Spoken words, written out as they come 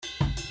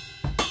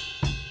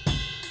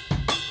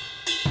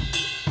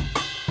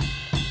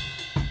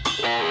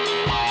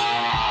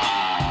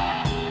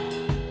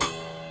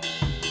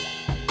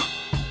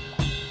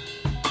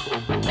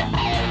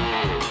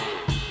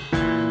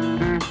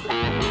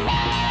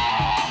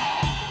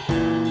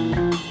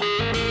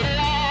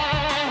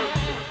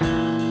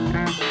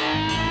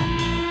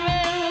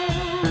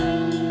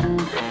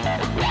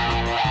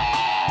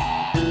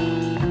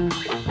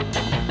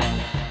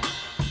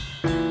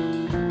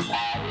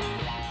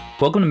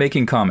Welcome to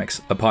Making Comics,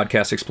 a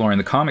podcast exploring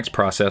the comics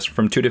process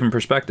from two different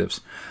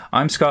perspectives.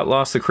 I'm Scott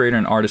Loss, the creator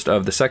and artist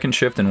of The Second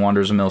Shift and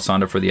Wanderers of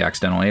Melisande for the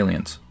Accidental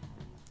Aliens.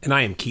 And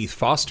I am Keith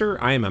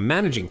Foster. I am a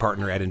managing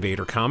partner at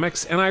Invader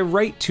Comics, and I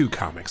write two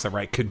comics. I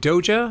write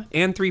Kadoja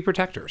and Three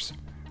Protectors.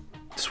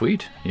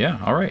 Sweet.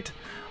 Yeah, all right.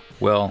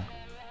 Well,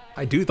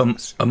 I do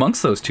things.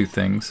 Amongst those two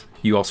things,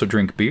 you also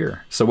drink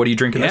beer. So what are you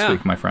drinking this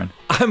week, my friend?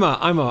 I'm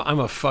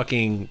a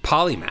fucking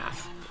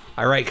polymath.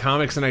 I write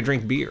comics and I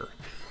drink beer.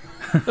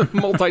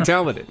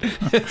 Multi-talented.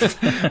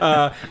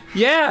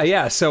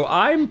 Yeah. So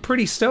I'm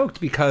pretty stoked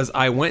because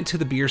I went to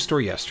the beer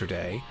store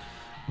yesterday.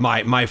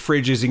 My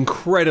fridge is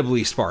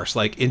incredibly sparse.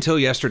 Like, until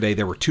yesterday,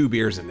 there were 2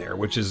 beers in there,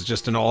 which is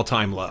just an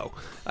all-time low.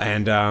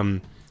 And,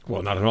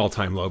 well, not an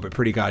all-time low, but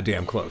pretty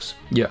goddamn close.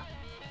 Yeah.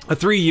 A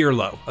 3-year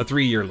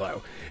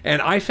low.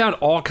 And I found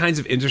all kinds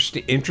of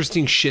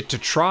interesting shit to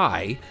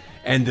try,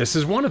 and this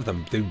is one of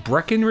them. The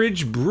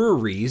Breckenridge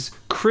Brewery's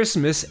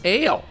Christmas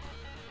Ale.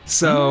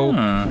 So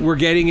we're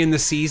getting in the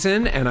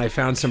season, and I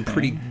found some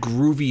pretty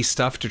groovy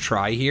stuff to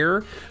try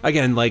here.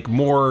 Again, like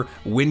more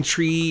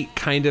wintry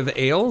kind of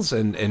ales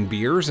and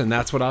beers, and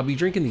that's what I'll be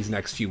drinking these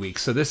next few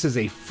weeks. So this is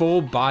a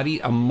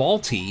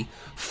malty,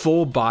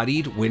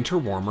 full-bodied winter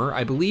warmer.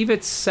 I believe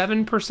it's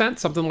 7%,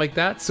 something like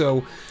that.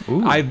 So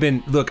I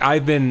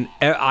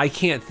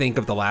can't think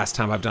of the last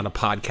time I've done a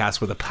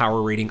podcast with a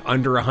power rating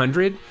under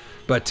 100,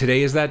 but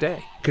today is that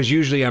day. Because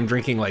usually I'm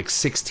drinking like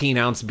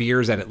 16-ounce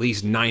beers at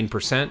least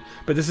 9%,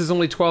 but this is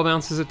only 12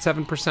 ounces at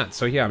 7%.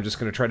 So yeah, I'm just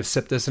going to try to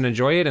sip this and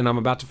enjoy it, and I'm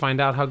about to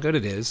find out how good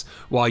it is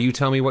while you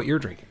tell me what you're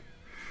drinking.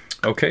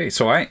 Okay,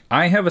 so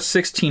I have a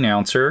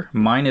 16-ouncer.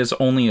 Mine is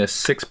only a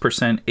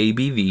 6%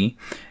 ABV,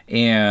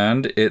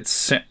 and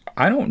it's...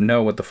 I don't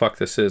know what the fuck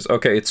this is.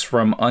 Okay, it's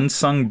from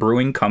Unsung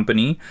Brewing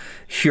Company.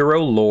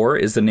 Hero Lore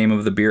is the name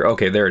of the beer.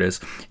 Okay, there it is.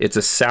 It's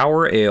a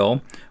sour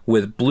ale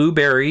with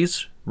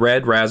blueberries,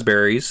 red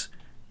raspberries,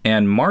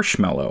 and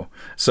marshmallow.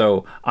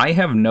 So I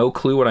have no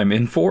clue what I'm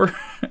in for,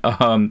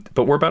 but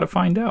we're about to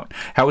find out.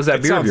 How is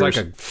that beer of yours?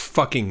 It sounds like a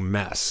fucking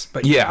mess.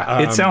 But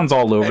yeah, it sounds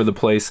all over the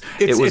place.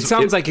 It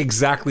sounds like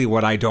exactly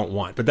what I don't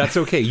want, but that's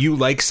okay. You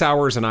like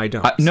sours and I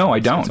don't. No, I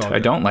don't. I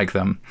don't like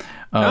them.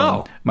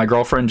 My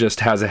girlfriend just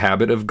has a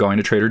habit of going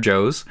to Trader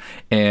Joe's,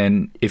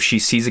 and if she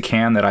sees a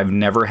can that I've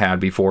never had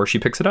before, she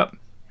picks it up.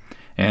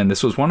 And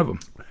this was one of them.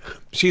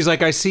 She's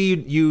like, I see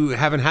you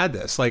haven't had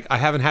this. Like, I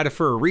haven't had it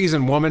for a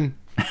reason, woman.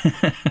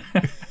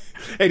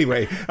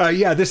 Anyway,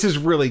 this is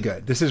really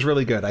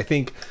good. I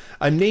think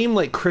a name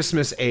like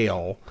Christmas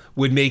Ale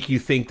would make you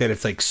think that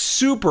it's like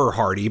super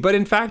hearty, but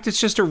in fact, it's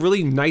just a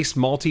really nice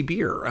malty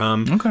beer.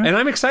 Okay. And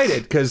I'm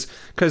excited because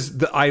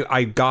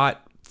I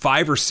got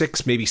 5 or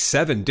 6, maybe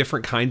 7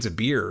 different kinds of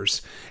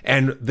beers,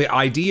 and the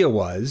idea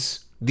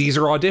was these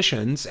are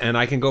auditions, and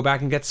I can go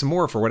back and get some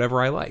more for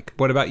whatever I like.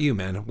 What about you,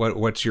 man?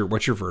 What's your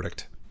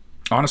verdict?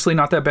 Honestly,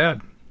 not that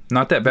bad.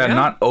 Yeah.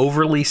 Not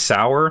overly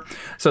sour.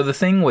 So the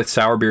thing with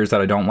sour beers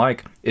that I don't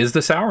like is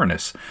the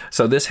sourness.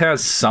 So this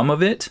has some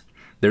of it.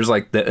 There's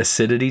like the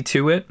acidity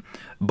to it,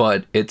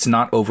 but it's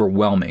not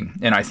overwhelming.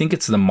 And I think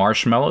it's the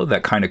marshmallow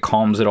that kind of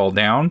calms it all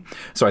down.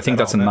 So I think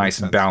that's a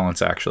nice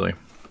balance, actually.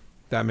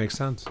 That makes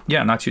sense.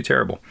 Yeah, not too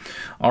terrible.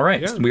 All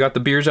right, so we got the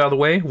beers out of the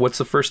way. What's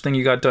the first thing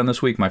you got done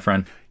this week, my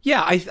friend?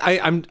 Yeah,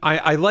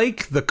 I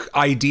like the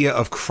idea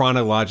of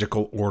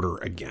chronological order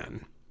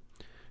again.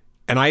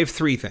 And I have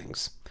 3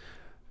 things.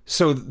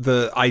 So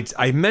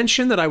I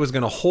mentioned that I was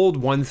going to hold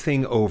one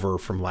thing over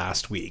from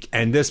last week.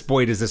 And does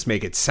this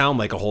make it sound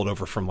like a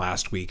holdover from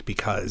last week,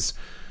 because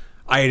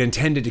I had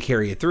intended to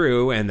carry it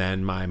through, and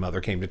then my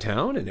mother came to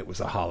town, and it was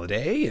a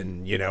holiday,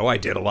 and, I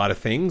did a lot of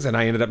things, and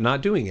I ended up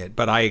not doing it.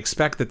 But I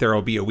expect that there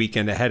will be a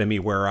weekend ahead of me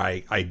where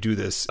I do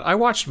this. I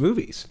watched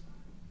movies.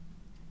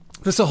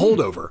 This is a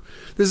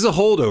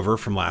holdover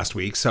from last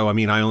week. So,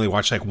 I only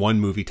watched like one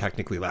movie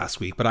technically last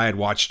week, but I had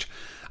watched...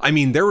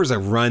 there was a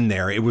run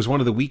there. It was one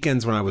of the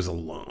weekends when I was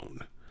alone.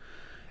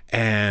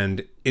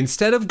 And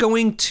instead of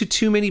going to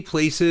too many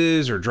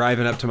places or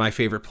driving up to my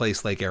favorite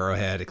place like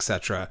Arrowhead,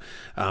 etc.,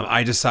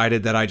 I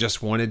decided that I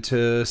just wanted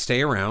to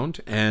stay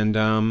around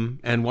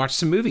and watch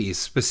some movies,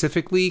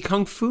 specifically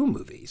kung fu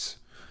movies.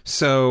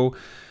 So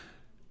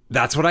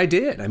that's what I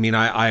did.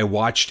 I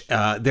watched,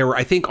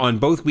 I think on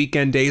both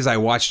weekend days, I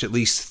watched at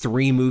least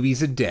 3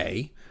 movies a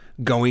day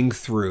going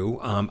through.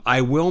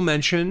 I will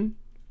mention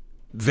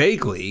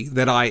vaguely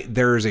that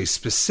there is a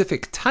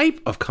specific type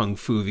of kung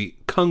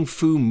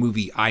fu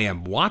movie I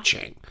am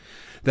watching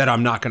that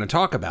I'm not going to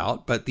talk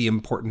about, but the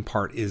important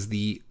part is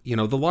the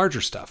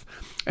larger stuff.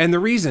 And the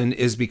reason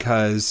is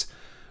because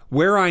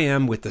where I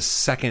am with the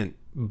second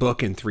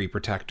book in Three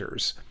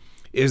Protectors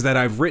is that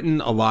I've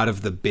written a lot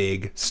of the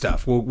big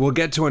stuff. We'll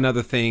get to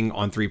another thing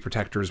on Three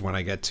Protectors when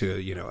I get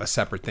to, a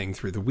separate thing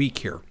through the week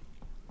here.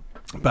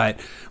 But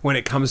when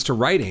it comes to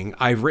writing,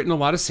 I've written a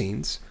lot of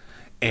scenes,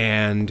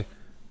 and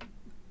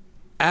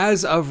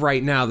as of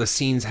right now, the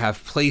scenes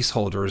have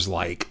placeholders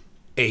like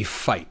a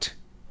fight.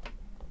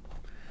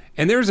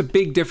 And there's a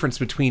big difference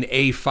between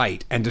a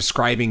fight and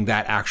describing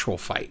that actual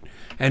fight.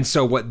 And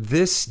so what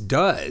this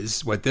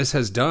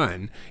has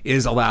done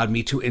is allowed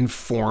me to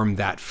inform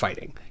that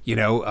fighting.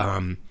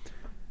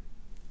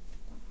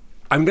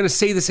 I'm going to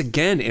say this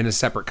again in a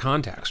separate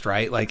context,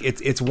 right? Like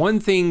it's one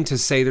thing to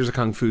say there's a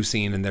kung fu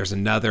scene, and there's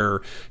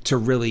another to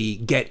really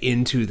get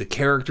into the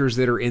characters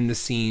that are in the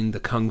scene, the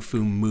kung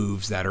fu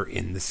moves that are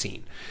in the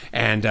scene.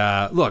 And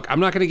look, I'm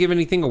not going to give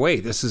anything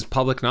away. This is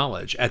public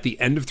knowledge. At the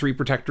end of Three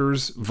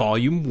Protectors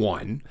Volume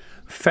 1,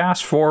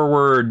 fast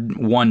forward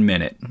 1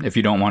 minute if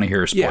you don't want to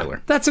hear a spoiler.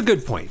 Yeah, that's a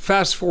good point.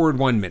 Fast forward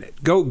 1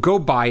 minute. Go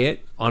buy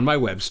it on my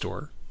web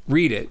store,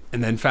 read it,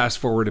 and then fast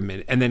forward a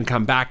minute, and then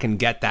come back and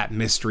get that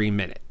mystery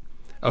minute.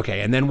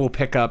 Okay, and then we'll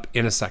pick up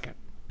in a second.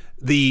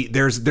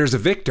 There's a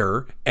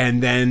victor,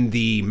 and then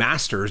the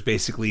masters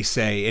basically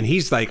say, and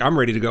he's like, I'm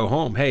ready to go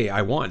home. Hey,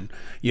 I won.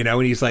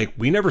 And he's like,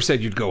 we never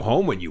said you'd go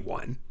home when you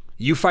won.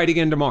 You fight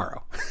again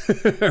tomorrow.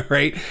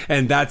 Right?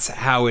 And that's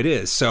how it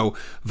is. So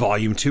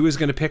Volume 2 is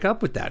going to pick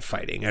up with that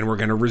fighting, and we're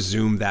going to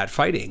resume that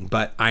fighting.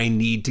 But I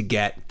need to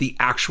get the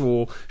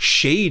actual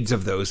shades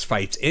of those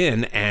fights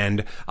in,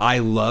 and I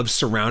love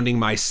surrounding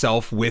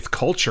myself with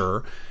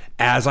culture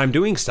as I'm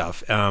doing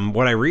stuff.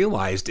 What I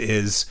realized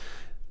is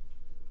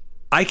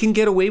I can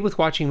get away with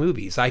watching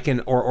movies. I can,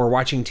 or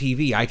watching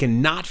TV. I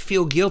can not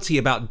feel guilty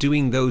about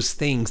doing those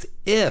things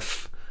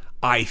if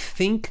I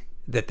think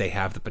that they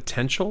have the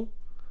potential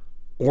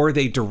or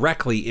they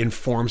directly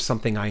inform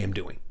something I am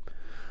doing.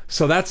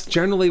 So that's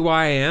generally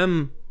why I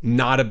am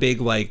not a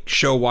big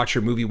show watcher,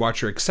 movie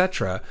watcher,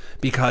 etc.,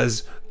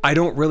 because I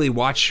don't really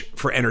watch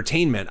for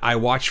entertainment. I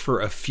watch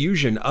for a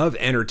fusion of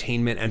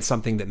entertainment and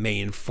something that may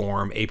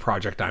inform a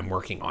project I'm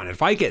working on.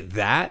 If I get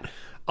that,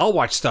 I'll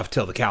watch stuff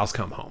till the cows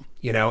come home,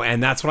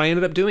 and that's what I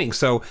ended up doing.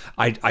 So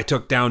I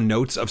took down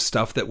notes of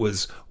stuff that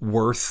was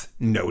worth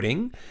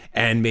noting,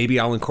 and maybe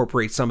I'll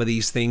incorporate some of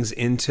these things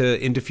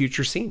into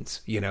future scenes.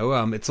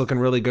 It's looking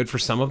really good for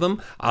some of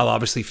them. I'll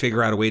obviously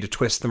figure out a way to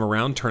twist them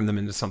around, turn them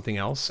into something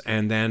else,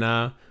 and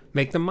then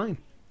make them mine.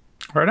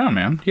 Right on,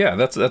 man. Yeah,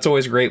 that's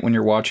always great when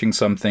you're watching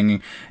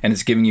something and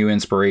it's giving you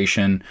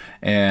inspiration,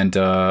 and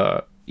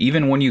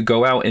even when you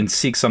go out and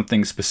seek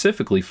something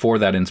specifically for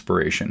that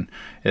inspiration,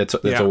 it's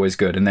always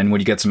good. And then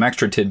when you get some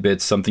extra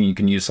tidbits, something you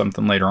can use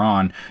something later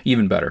on,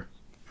 even better.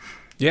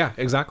 Yeah,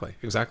 exactly.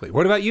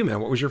 What about you, man?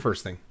 What was your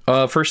first thing?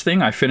 First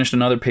thing, I finished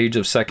another page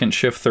of Second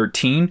Shift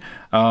 13.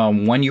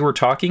 When you were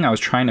talking, I was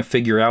trying to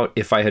figure out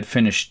if I had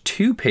finished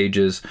 2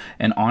 pages,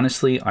 and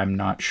honestly, I'm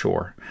not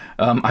sure.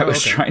 I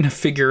was trying to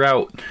figure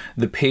out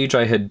the page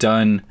I had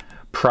done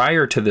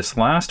prior to this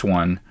last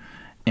one,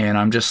 and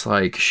I'm just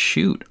like,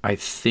 shoot, I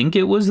think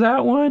it was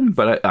that one,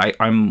 but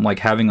I'm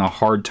having a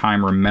hard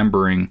time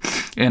remembering.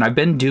 And I've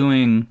been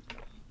using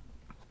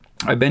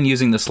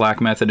the Slack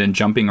method and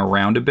jumping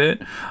around a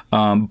bit,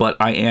 but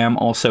I am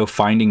also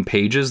finding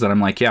pages that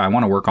I'm like, yeah, I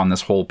want to work on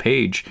this whole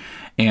page,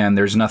 and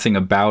there's nothing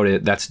about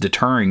it that's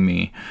deterring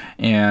me.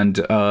 And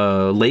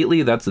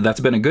lately, that's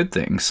been a good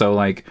thing. So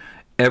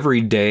every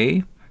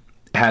day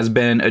has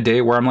been a day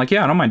where I'm like,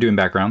 yeah, I don't mind doing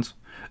backgrounds.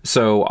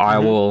 So I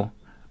will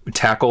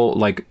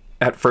tackle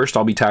at first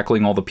I'll be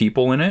tackling all the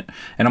people in it,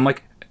 and I'm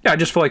like, yeah, I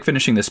just feel like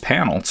finishing this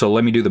panel, so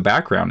let me do the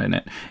background in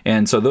it.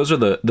 And so those are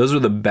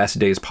the best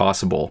days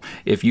possible.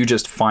 If you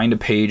just find a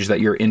page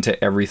that you're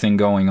into everything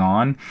going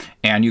on,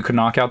 and you can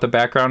knock out the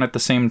background at the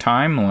same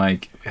time,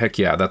 heck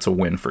yeah, that's a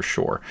win for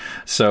sure.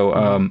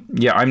 So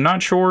yeah, I'm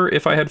not sure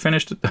if I had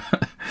finished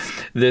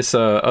this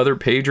other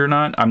page or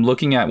not. I'm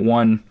looking at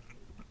one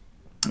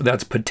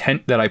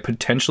that I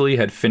potentially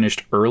had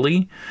finished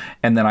early,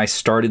 and then I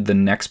started the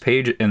next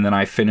page, and then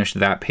I finished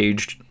that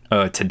page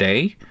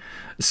today.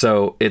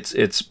 So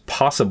it's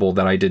possible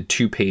that I did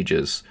 2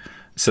 pages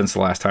since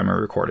the last time I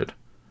recorded.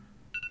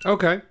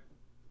 Okay.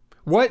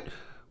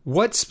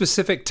 What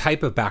specific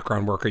type of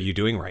background work are you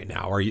doing right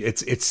now?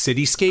 It's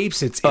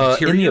cityscapes, it's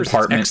interiors, in the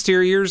apartment. It's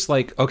exteriors,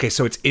 okay,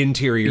 so it's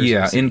interiors.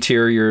 Yeah,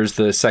 interiors.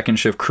 The Second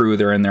Shift crew,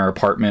 they're in their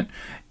apartment,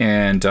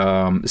 and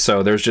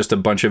so there's just a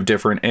bunch of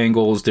different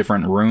angles,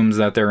 different rooms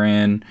that they're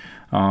in,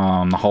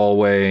 the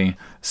hallway,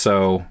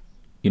 so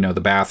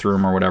the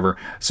bathroom or whatever.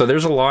 So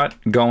there's a lot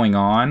going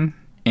on.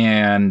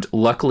 And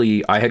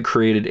luckily, I had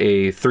created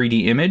a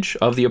 3D image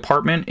of the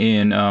apartment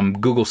in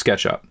Google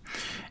SketchUp,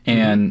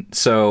 and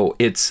so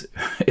it's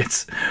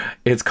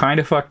kind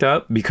of fucked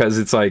up because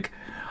it's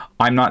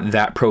I'm not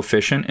that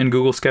proficient in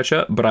Google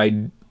SketchUp, but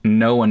I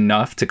know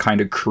enough to kind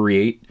of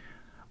create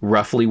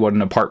roughly what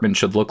an apartment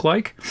should look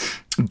like.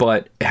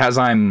 But as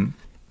I'm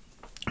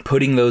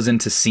putting those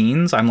into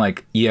scenes, I'm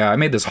like, yeah, I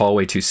made this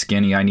hallway too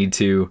skinny. I need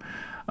to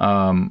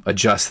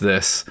adjust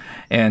this,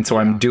 and so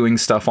I'm doing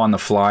stuff on the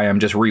fly. I'm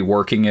just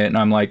reworking it, and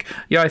I'm like,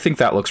 yeah, I think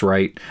that looks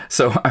right.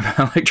 So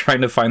I'm trying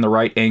to find the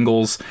right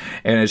angles,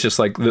 and it's just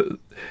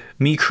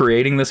me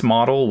creating this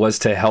model was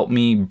to help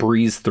me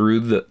breeze through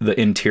the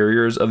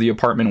interiors of the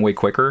apartment way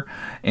quicker,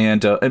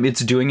 and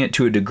it's doing it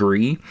to a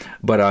degree,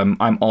 but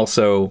I'm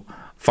also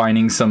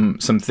finding some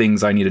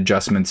things I need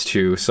adjustments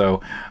to.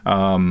 So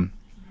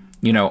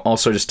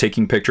also just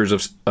taking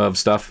pictures of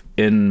stuff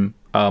in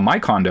my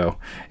condo.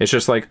 It's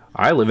just like,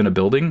 I live in a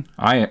building.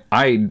 I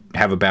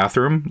have a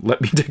bathroom.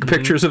 Let me take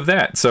pictures of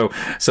that. So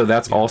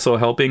that's also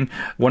helping.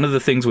 One of the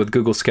things with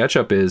Google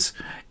SketchUp is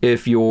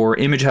if your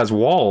image has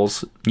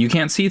walls, you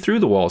can't see through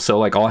the wall. So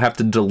like I'll have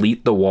to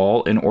delete the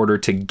wall in order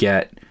to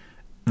get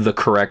the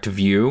correct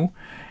view.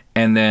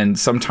 And then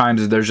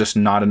sometimes there's just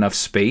not enough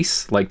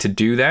space like to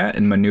do that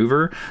and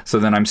maneuver. So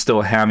then I'm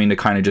still having to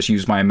kind of just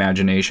use my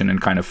imagination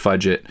and kind of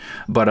fudge it.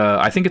 But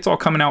I think it's all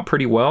coming out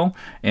pretty well.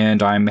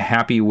 And I'm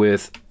happy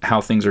with how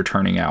things are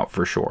turning out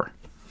for sure.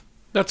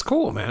 That's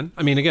cool, man.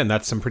 I mean, again,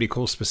 that's some pretty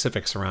cool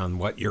specifics around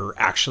what you're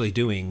actually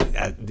doing.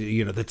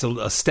 That's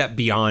a step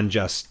beyond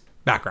just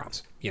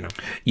backgrounds.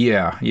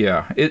 Yeah.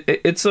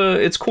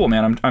 It's cool,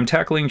 man. I'm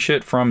tackling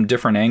shit from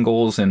different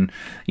angles and,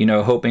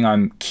 hoping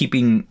I'm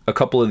keeping a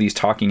couple of these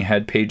talking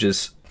head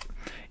pages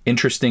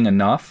interesting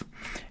enough.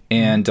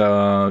 And,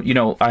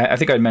 I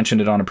think I mentioned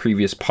it on a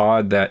previous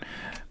pod that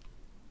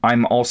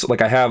I'm also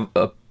like,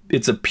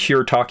 it's a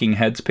pure talking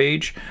heads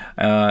page.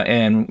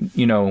 And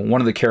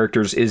one of the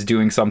characters is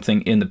doing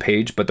something in the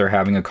page, but they're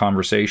having a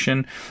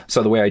conversation.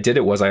 So the way I did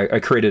it was I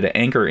created an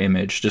anchor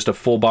image, just a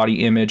full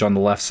body image on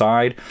the left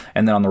side.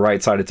 And then on the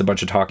right side, it's a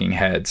bunch of talking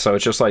heads. So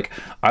it's just like,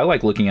 I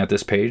like looking at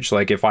this page.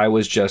 Like if I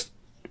was just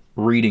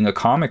reading a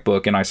comic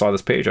book and I saw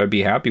this page, I'd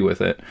be happy with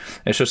it.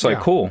 It's just like,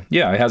 cool.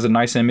 Yeah, it has a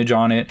nice image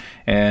on it.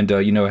 And,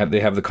 they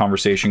have the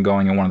conversation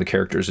going and one of the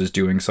characters is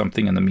doing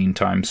something in the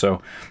meantime.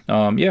 So,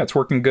 it's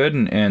working good.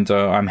 And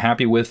I'm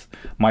happy with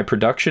my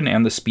production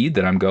and the speed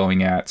that I'm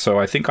going at. So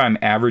I think I'm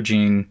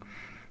averaging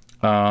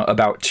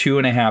about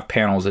 2.5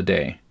 panels a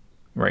day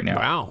right now.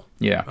 Wow.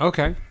 Yeah.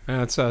 Okay.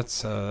 That's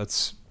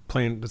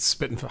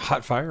spitting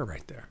hot fire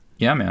right there.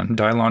 Yeah, man.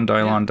 Dylon.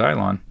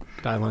 Dylon.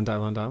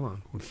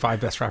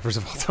 5 best rappers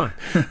of all time.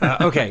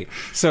 Okay.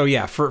 So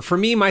yeah, for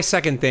me, my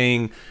second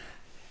thing,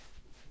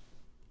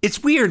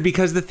 it's weird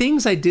because the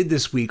things I did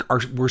this week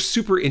were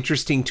super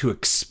interesting to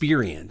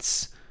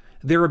experience.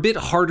 They're a bit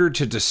harder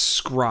to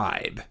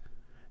describe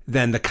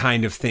than the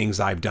kind of things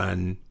I've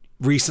done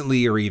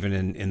recently or even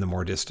in the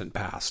more distant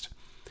past.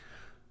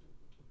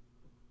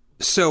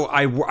 So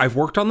I've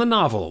worked on the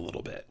novel a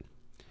little bit.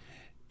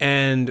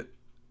 And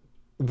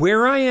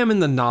where I am in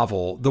the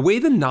novel, the way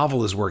the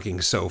novel is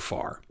working so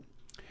far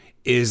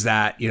is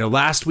that,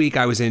 last week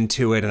I was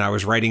into it and I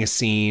was writing a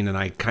scene and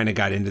I kind of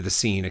got into the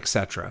scene,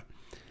 etc.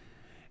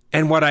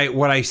 And what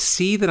I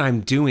see that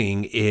I'm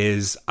doing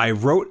is I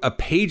wrote a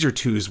page or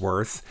two's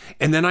worth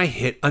and then I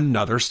hit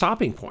another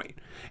stopping point.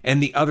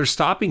 And the other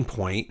stopping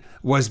point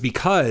was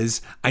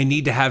because I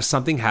need to have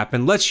something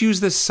happen. Let's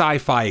use this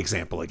sci-fi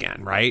example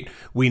again, right?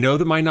 We know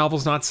that my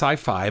novel's not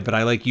sci-fi, but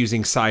I like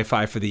using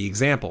sci-fi for the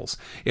examples.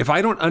 If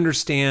I don't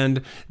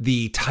understand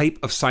the type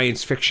of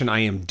science fiction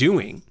I am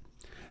doing,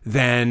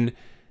 then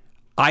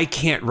I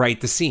can't write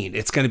the scene.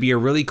 It's going to be a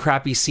really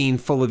crappy scene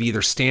full of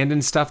either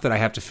stand-in stuff that I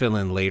have to fill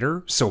in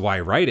later, so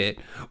why write it?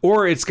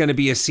 Or it's going to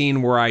be a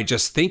scene where I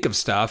just think of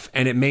stuff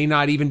and it may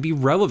not even be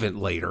relevant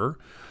later.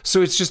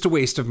 So it's just a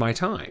waste of my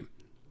time.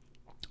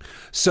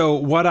 So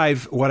what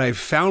I've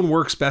found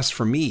works best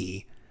for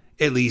me,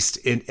 at least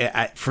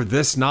for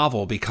this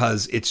novel,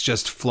 because it's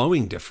just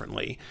flowing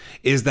differently,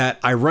 is that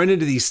I run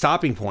into these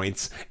stopping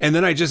points and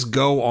then I just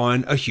go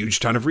on a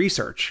huge ton of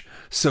research.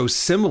 So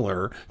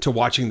similar to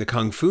watching the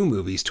Kung Fu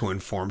movies to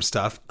inform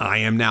stuff, I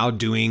am now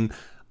doing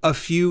a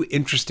few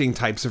interesting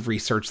types of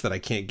research that I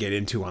can't get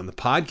into on the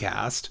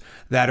podcast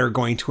that are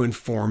going to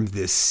inform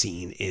this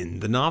scene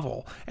in the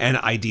novel and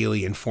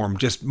ideally inform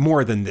just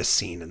more than this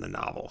scene in the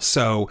novel.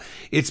 So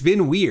it's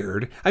been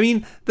weird. I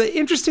mean, the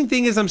interesting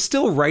thing is I'm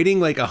still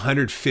writing like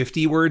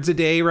 150 words a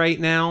day right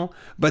now,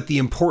 but the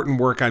important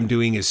work I'm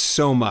doing is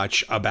so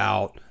much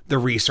about the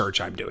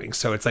research I'm doing.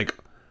 So it's like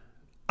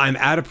I'm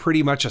at a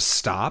pretty much a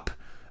stop,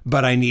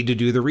 but I need to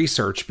do the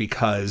research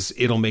because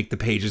it'll make the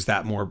pages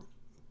that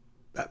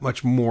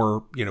much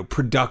more,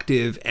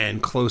 productive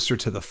and closer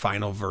to the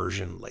final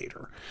version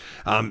later.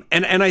 And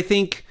I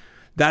think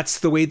that's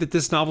the way that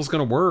this novel's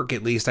going to work.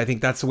 At least I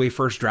think that's the way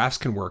first drafts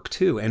can work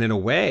too. And in a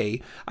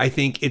way, I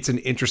think it's an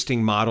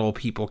interesting model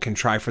people can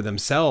try for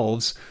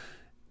themselves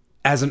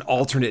as an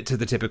alternate to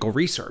the typical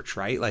research,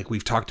 right? Like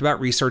we've talked about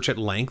research at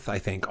length, I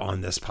think,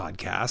 on this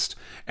podcast,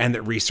 and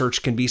that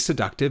research can be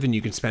seductive and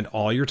you can spend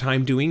all your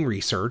time doing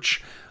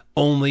research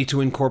only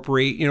to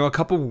incorporate, a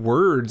couple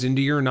words into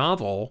your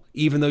novel,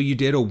 even though you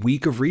did a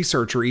week of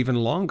research or even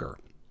longer.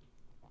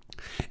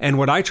 And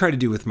what I try to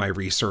do with my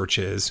research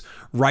is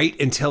write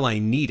until I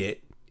need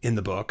it in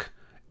the book,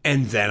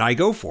 and then I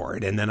go for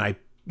it. And then I,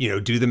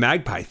 do the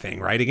magpie thing,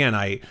 right? Again,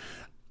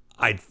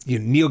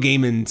 Neil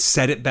Gaiman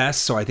said it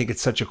best, so I think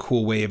it's such a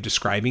cool way of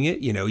describing it.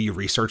 You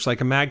research like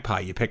a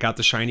magpie, you pick out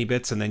the shiny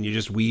bits and then you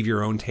just weave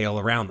your own tale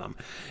around them.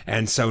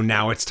 And so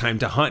now it's time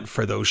to hunt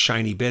for those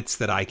shiny bits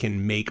that I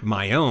can make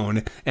my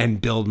own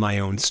and build my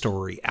own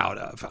story out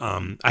of.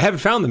 I haven't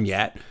found them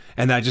yet,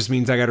 and that just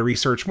means I got to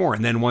research more.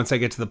 And then once I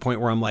get to the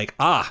point where I'm like,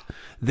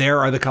 there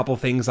are the couple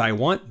things I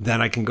want,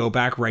 then I can go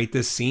back, write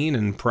this scene,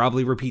 and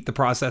probably repeat the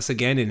process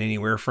again in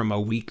anywhere from a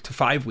week to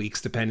 5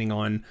 weeks, depending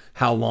on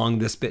how long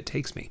this bit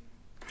takes me.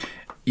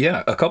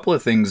 Yeah, a couple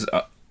of things.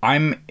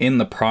 I'm in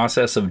the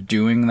process of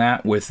doing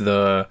that with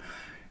the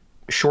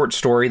short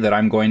story that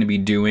I'm going to be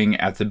doing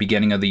at the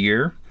beginning of the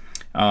year.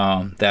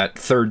 That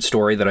third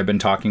story that I've been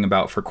talking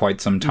about for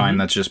quite some time,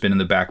 that's just been in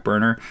the back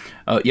burner.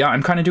 Yeah,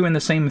 I'm kind of doing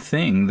the same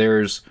thing.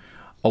 There's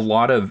a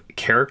lot of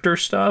character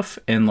stuff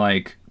and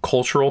like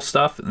cultural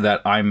stuff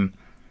that I'm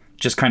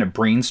just kind of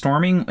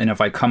brainstorming, and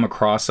if I come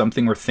across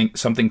something or think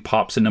something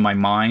pops into my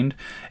mind,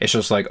 it's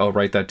just like, oh,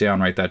 write that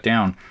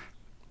down.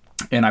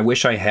 And I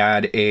wish I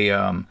had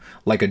a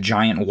like a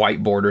giant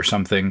whiteboard or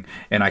something,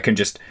 and I can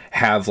just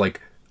have like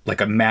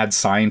a mad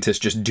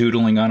scientist just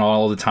doodling on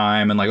all the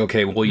time, and like,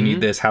 okay, well, you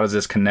need this, how does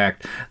this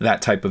connect,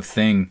 that type of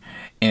thing.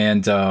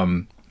 And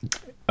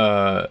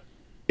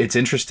it's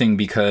interesting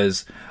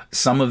because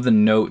some of the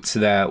notes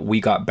that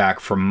we got back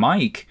from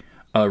Mike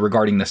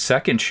regarding the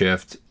second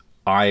shift,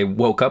 I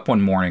woke up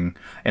one morning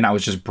and I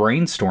was just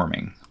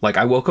brainstorming. Like,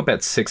 I woke up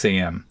at 6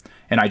 a.m.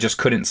 and I just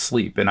couldn't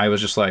sleep. And I was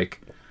just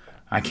like,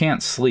 I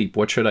can't sleep.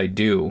 What should I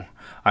do?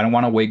 I don't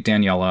want to wake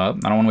Danielle up.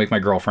 I don't want to wake my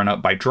girlfriend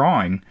up by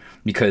drawing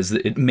because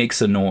it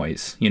makes a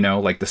noise, you know,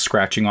 like the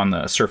scratching on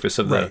the surface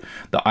of the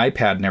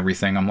iPad and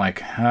everything. I'm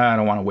like, I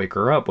don't want to wake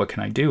her up. What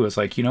can I do? It's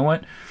like, you know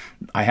what?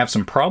 I have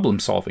some problem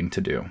solving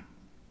to do.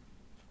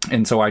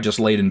 And so I just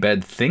laid in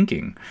bed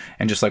thinking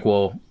and just like,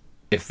 well,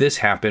 if this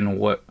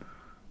happened,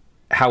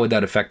 how would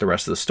that affect the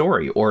rest of the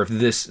story? Or if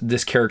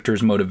this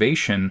character's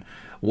motivation,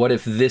 what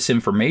if this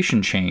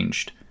information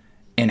changed?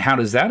 And how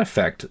does that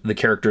affect the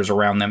characters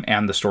around them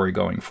and the story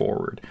going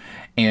forward?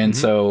 And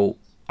so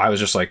I was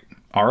just like,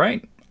 all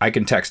right, I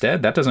can text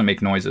Ed. That doesn't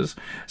make noises.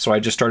 So I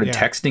just started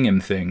texting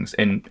him things,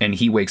 and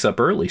he wakes up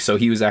early. So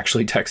he was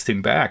actually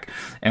texting back,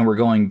 and we're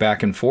going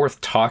back and forth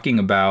talking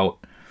about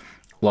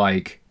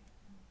like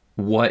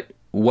what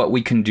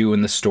we can do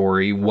in the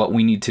story, what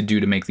we need to do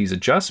to make these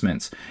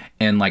adjustments,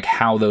 and like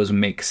how those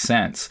make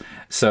sense.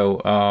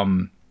 So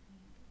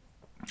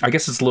I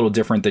guess it's a little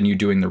different than you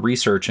doing the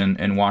research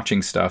and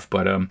watching stuff,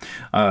 but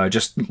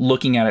just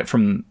looking at it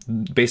from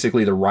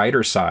basically the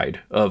writer side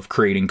of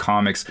creating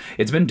comics,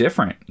 it's been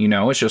different. You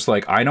know, it's just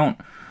like,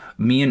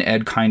 me and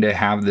Ed kind of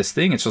have this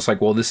thing. It's just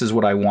like, well, this is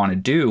what I want to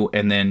do.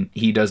 And then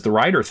he does the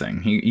writer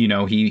thing.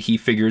 He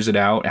figures it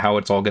out, how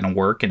it's all going to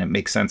work. And it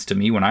makes sense to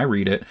me when I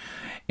read it.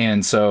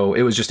 And so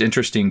it was just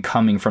interesting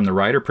coming from the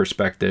writer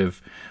perspective,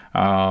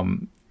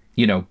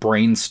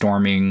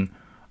 brainstorming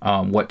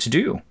what to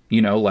do,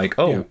 like,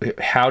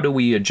 how do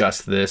we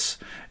adjust this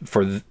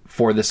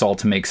for this all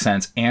to make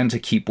sense and to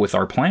keep with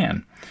our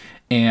plan?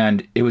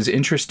 And it was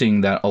interesting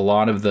that a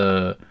lot of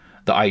the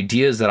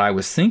ideas that I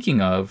was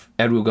thinking of,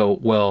 Ed would go,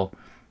 well,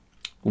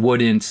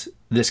 wouldn't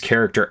this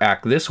character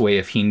act this way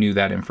if he knew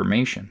that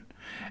information?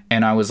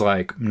 And I was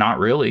like, not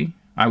really.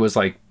 I was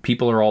like,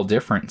 people are all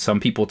different.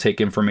 Some people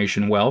take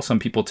information well, some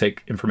people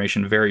take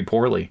information very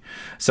poorly.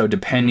 So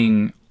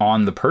depending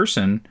on the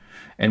person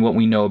and what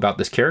we know about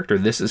this character,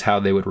 this is how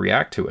they would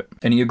react to it.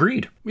 And he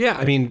agreed. Yeah,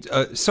 I mean,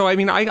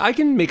 I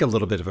can make a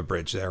little bit of a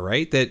bridge there,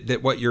 right?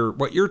 That what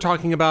you're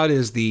talking about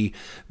is the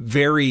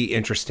very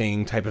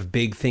interesting type of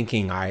big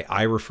thinking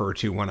I refer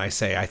to when I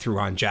say I threw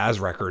on jazz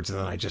records and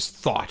then I just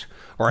thought,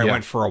 or I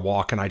went for a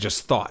walk and I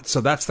just thought.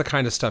 So that's the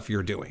kind of stuff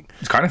you're doing.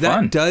 It's kind of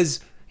fun.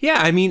 Yeah,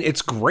 I mean,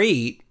 it's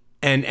great,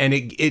 and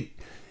it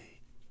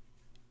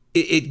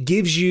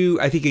gives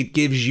you, I think it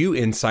gives you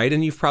insight,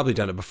 and you've probably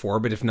done it before,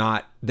 but if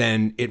not,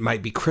 then it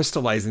might be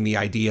crystallizing the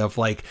idea of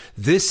like,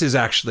 this is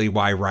actually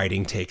why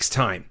writing takes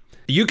time.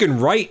 You can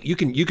write, you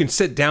can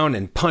sit down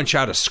and punch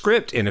out a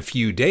script in a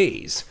few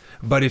days,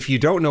 but if you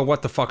don't know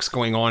what the fuck's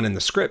going on in the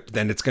script,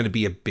 then it's going to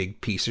be a big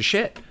piece of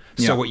shit.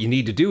 So what you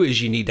need to do is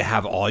you need to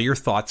have all your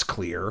thoughts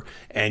clear,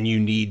 and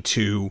you need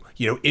to,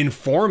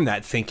 inform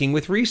that thinking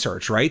with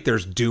research, right?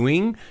 There's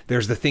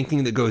the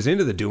thinking that goes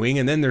into the doing,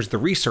 and then there's the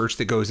research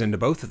that goes into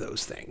both of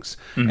those things.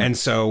 Mm-hmm. And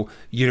so,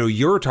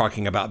 you're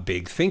talking about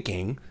big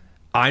thinking.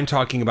 I'm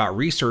talking about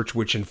research,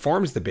 which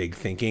informs the big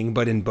thinking.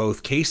 But in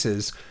both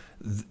cases,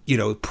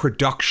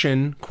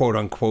 production, quote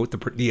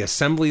unquote, the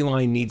assembly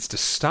line needs to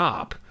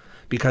stop.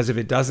 Because if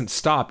it doesn't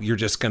stop, you're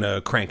just going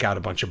to crank out a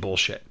bunch of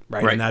bullshit,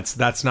 right? And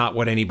that's not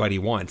what anybody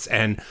wants.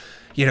 And,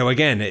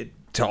 again,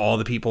 to all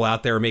the people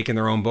out there making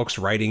their own books,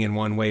 writing in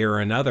one way or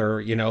another,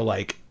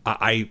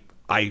 I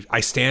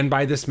stand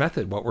by this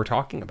method, what we're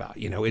talking about.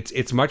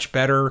 It's much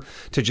better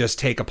to just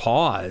take a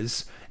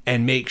pause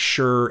and make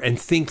sure and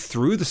think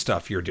through the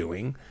stuff you're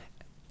doing.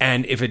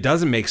 And if it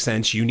doesn't make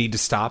sense, you need to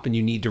stop and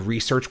you need to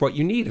research what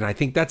you need. And I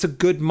think that's a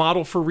good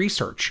model for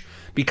research,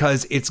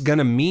 because it's going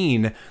to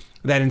mean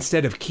that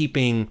instead of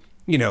keeping,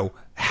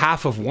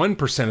 half of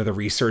 1% of the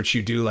research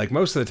you do, like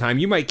most of the time,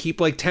 you might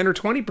keep like 10 or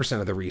 20%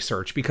 of the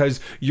research,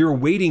 because you're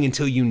waiting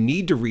until you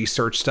need to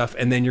research stuff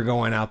and then you're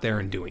going out there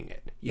and doing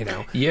it,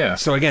 Yeah.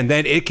 So again,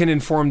 then it can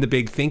inform the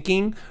big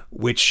thinking,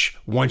 which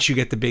once you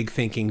get the big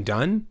thinking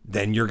done,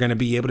 then you're going to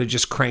be able to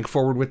just crank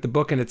forward with the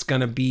book and it's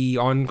going to be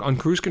on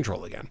cruise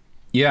control again.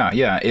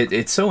 Yeah.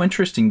 It's so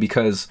interesting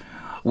because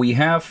we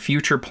have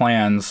future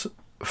plans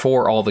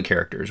for all the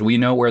characters. We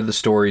know where the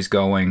story's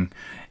going.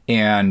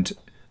 And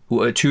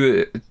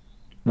to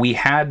we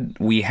had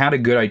a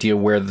good idea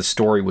where the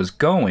story was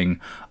going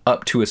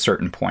up to a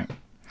certain point.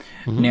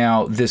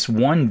 Now, this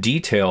one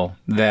detail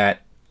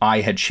that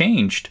I had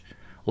changed,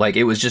 like,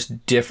 it was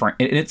just different.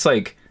 And it's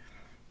like,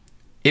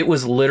 it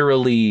was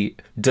literally,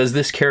 does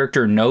this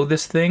character know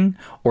this thing,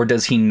 or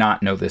does he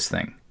not know this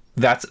thing?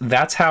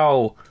 That's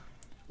how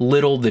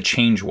little the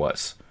change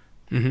was.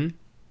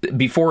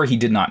 Before, he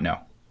did not know.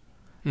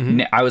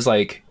 I was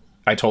like,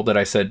 I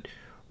said,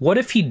 what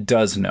if he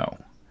does know?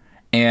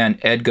 And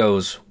Ed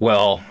goes,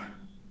 well,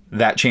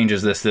 that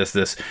changes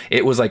this.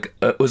 It was like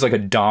a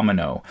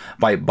domino.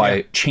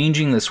 By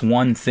changing this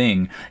one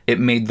thing, it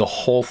made the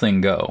whole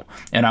thing go.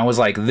 And I was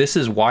like, this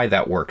is why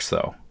that works,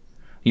 though.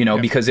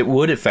 Because it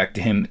would affect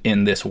him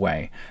in this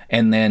way.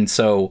 And then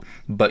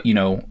but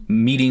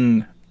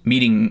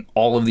meeting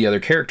all of the other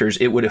characters,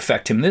 it would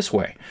affect him this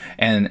way,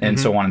 and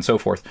so on and so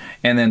forth.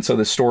 And then so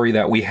the story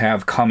that we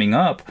have coming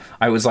up,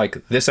 I was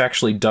like, this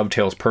actually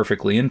dovetails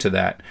perfectly into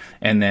that.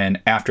 And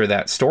then after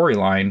that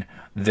storyline,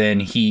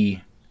 then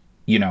he,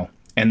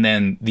 and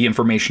then the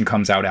information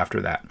comes out after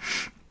that.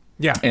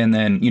 Yeah. And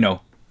then,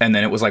 and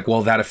then it was like,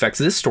 well, that affects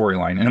this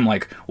storyline. And I'm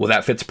like, well,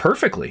 that fits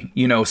perfectly,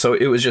 so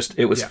it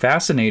was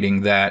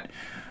fascinating that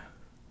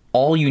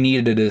all you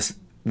needed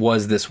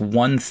was this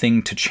one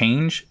thing to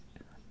change,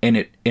 and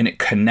it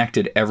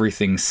connected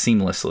everything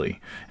seamlessly,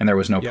 and there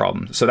was no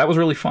problem. So that was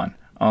really fun.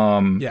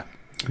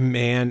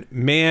 Man,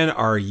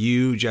 are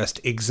you just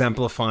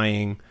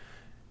exemplifying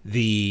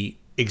the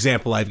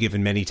example I've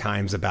given many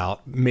times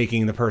about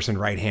making the person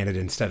right-handed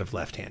instead of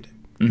left-handed.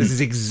 This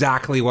is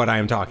exactly what I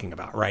am talking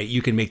about, right?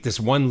 You can make this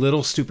one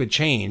little stupid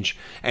change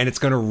and it's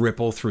going to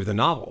ripple through the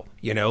novel.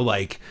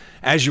 Like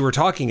as you were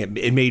talking,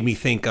 it made me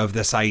think of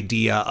this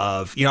idea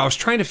of, I was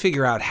trying to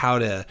figure out how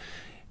to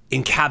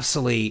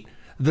encapsulate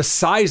the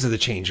size of the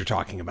change you're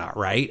talking about,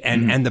 right?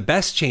 And the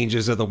best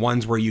changes are the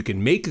ones where you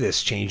can make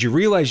this change. You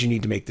realize you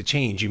need to make the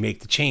change, you make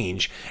the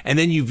change, and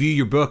then you view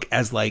your book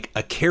as like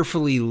a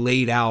carefully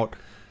laid out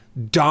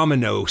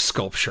domino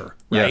sculpture,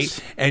 right?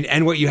 Yes.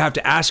 And what you have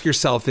to ask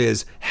yourself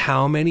is,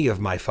 how many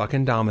of my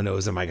fucking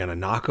dominoes am I going to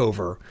knock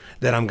over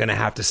that I'm going to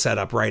have to set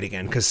up right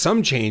again? Because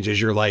some changes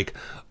you're like,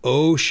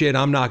 oh shit,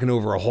 I'm knocking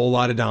over a whole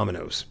lot of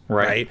dominoes,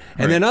 right?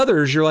 And then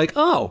others you're like,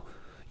 oh,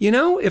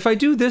 if I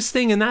do this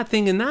thing and that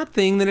thing and that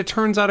thing, then it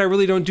turns out I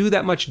really don't do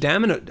that much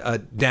damage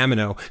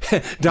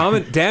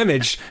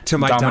to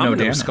my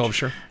domino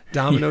sculpture.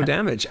 Domino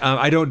damage.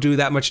 I don't do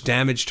that much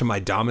damage to my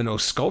domino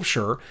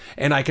sculpture,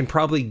 and I can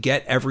probably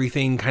get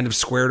everything kind of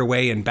squared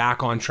away and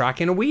back on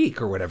track in a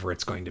week or whatever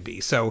it's going to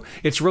be. So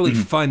it's really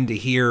fun to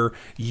hear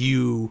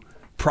you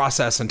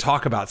process and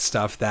talk about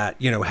stuff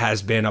that,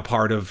 has been a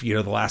part of,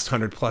 the last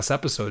 100+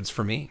 episodes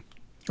for me.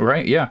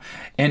 Right. Yeah.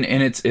 And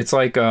it's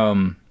like,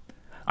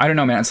 I don't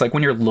know, man. It's like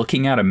when you're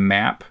looking at a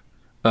map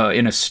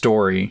in a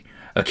story,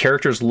 a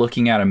character's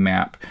looking at a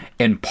map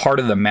and part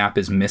of the map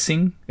is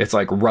missing. It's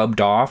like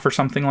rubbed off or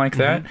something like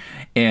that.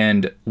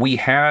 And we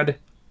had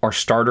our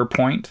starter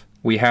point.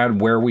 We had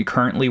where we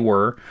currently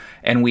were,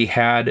 and we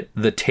had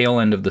the tail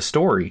end of the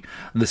story.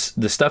 The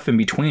stuff in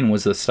between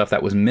was the stuff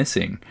that was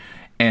missing.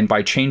 And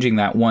by changing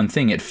that one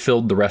thing, it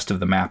filled the rest of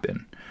the map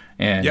in.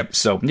 And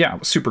so, yeah,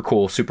 super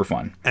cool, super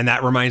fun. And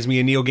that reminds me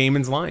of Neil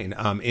Gaiman's line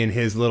in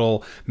his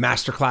little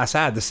masterclass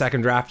ad. The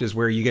second draft is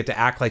where you get to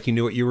act like you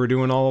knew what you were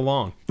doing all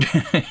along.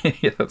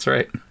 Yeah, that's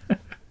right.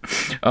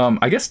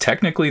 I guess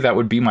technically that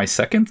would be my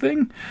second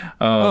thing.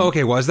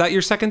 Okay. Was that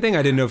your second thing?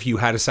 I didn't know if you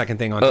had a second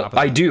thing on top of that.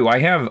 I do. I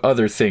have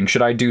other things.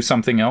 Should I do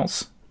something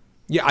else?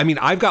 Yeah, I mean,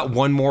 I've got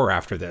one more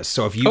after this.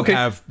 So if you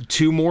have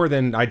two more,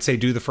 then I'd say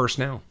do the first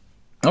now.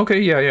 Okay,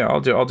 yeah. I'll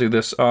do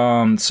this.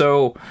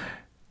 So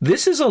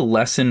this is a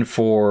lesson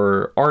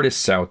for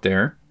artists out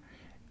there.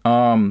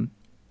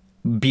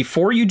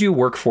 Before you do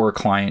work for a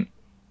client,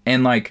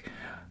 and like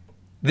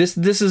this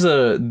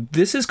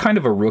is kind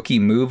of a rookie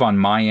move on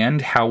my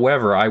end.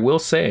 However, I will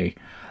say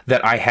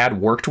that I had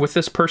worked with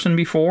this person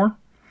before,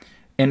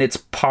 and it's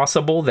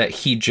possible that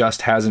he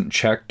just hasn't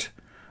checked.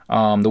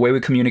 The way we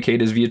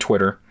communicate is via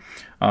Twitter.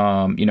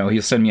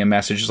 He'll send me a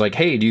message like,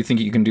 hey, do you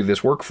think you can do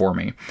this work for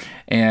me?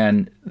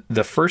 And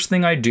the first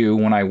thing I do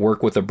when I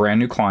work with a brand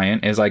new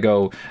client is I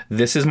go,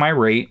 this is my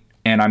rate,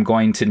 and I'm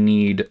going to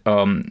need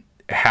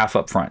half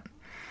up front.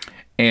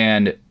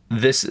 And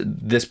this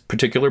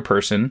particular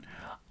person,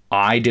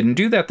 I didn't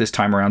do that this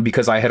time around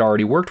because I had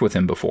already worked with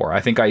him before. I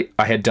think I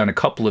had done a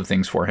couple of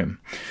things for him.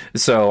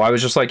 So I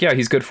was just like, yeah,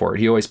 he's good for it.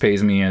 He always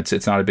pays me.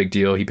 It's not a big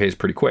deal. He pays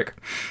pretty quick.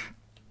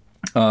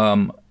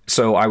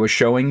 So I was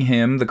showing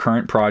him the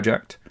current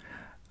project.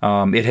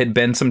 It had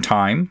been some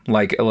time,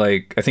 like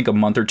I think a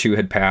month or two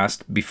had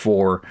passed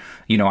before,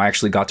 I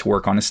actually got to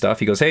work on his stuff.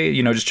 He goes, hey,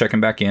 just checking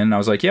back in. And I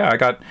was like, yeah,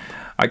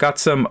 I got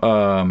some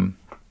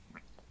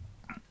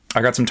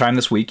time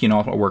this week,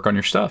 I'll work on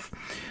your stuff.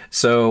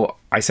 So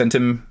I sent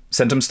him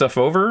stuff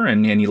over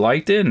and he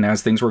liked it. And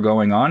as things were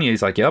going on,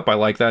 he's like, yep, I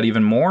like that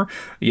even more.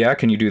 Yeah.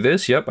 Can you do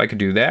this? Yep, I could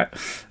do that.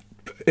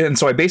 And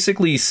so I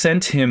basically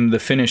sent him the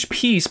finished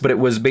piece, but it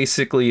was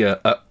basically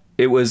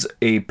it was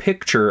a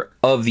picture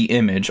of the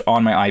image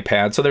on my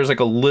iPad. So there's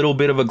like a little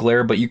bit of a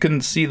glare, but you can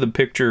see the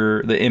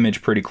picture, the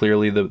image pretty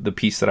clearly, the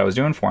piece that I was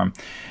doing for him.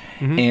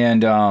 Mm-hmm.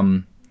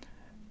 And,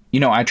 you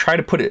know, I tried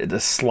to put it at a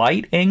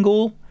slight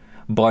angle,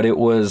 but it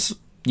was,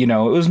 you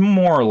know, it was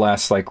more or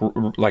less like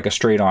a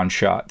straight on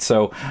shot.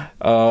 So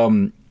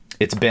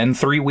it's been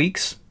 3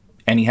 weeks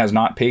and he has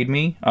not paid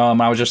me.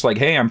 I was just like,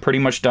 hey, I'm pretty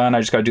much done. I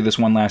just got to do this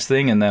one last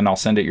thing and then I'll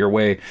send it your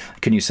way.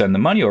 Can you send the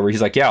money over?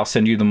 He's like, yeah, I'll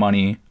send you the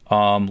money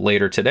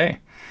later today.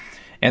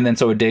 And then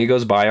so a day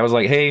goes by. I was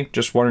like, hey,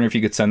 just wondering if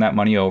you could send that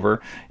money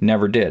over.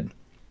 Never did.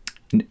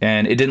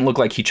 And it didn't look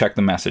like he checked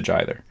the message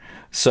either.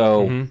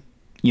 So,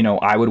 you know,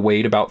 I would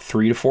wait about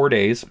 3 to 4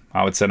 days.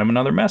 I would send him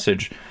another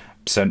message.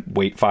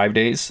 Wait 5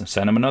 days,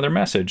 send him another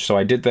message. So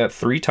I did that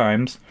 3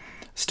 times,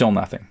 still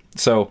nothing.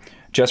 So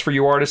just for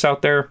you artists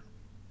out there,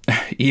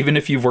 even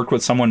if you've worked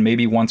with someone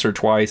maybe once or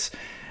twice,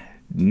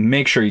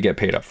 make sure you get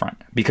paid up front,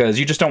 because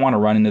you just don't want to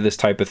run into this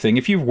type of thing.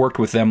 If you've worked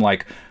with them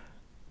like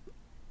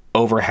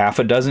over half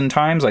a dozen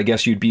times, I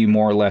guess you'd be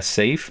more or less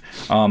safe.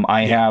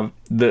 I have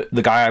the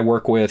guy I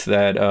work with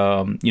that,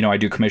 you know, I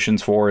do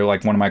commissions for,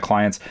 like one of my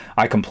clients.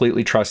 I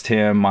completely trust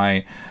him.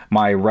 My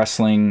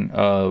wrestling,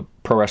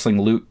 pro wrestling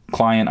loot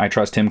client, I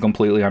trust him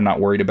completely. I'm not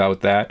worried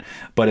about that.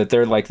 But if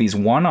they're like these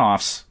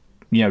one-offs,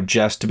 you know,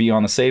 just to be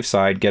on the safe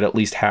side, get at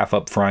least half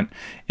up front,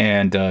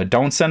 and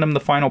don't send them the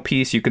final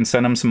piece. You can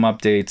send them some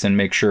updates and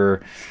make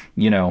sure,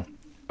 you know,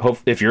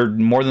 if you're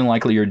more than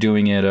likely you're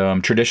doing it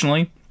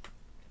traditionally.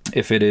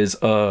 If it is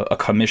a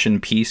commission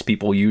piece,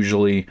 people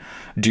usually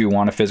do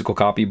want a physical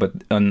copy, but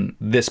in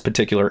this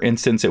particular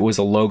instance, it was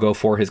a logo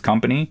for his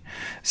company.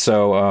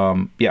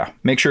 So, yeah,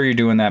 make sure you're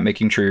doing that,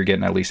 making sure you're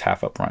getting at least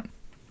half up front.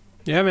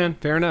 Yeah, man,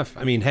 fair enough.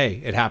 I mean,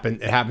 hey, it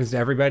happens to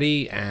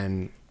everybody,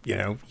 and, you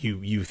know,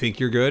 you think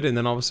you're good, and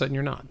then all of a sudden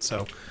you're not.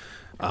 So,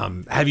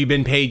 have you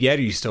been paid yet,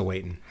 or are you still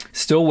waiting?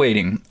 Still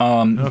waiting.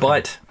 Okay.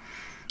 But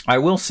I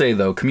will say,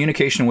 though,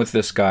 communication with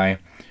this guy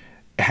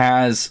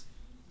has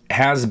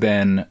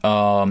been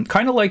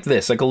kind of like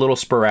this, like a little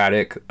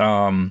sporadic.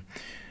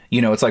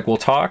 You know, it's like we'll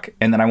talk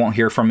and then I won't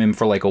hear from him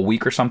for like a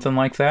week or something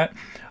like that.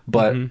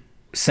 But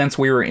since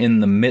we were in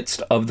the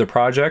midst of the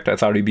project, I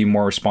thought he'd be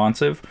more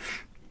responsive,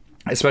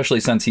 especially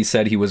since he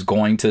said he was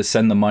going to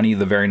send the money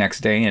the very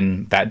next day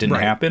and that didn't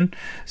happen.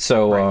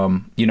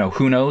 So, you know,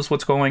 who knows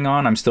what's going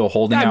on? I'm still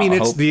holding out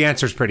hope. The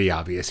answer's pretty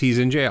obvious. He's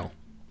in jail.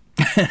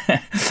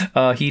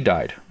 He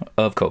died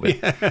of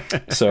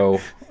COVID.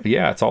 So,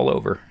 yeah, it's all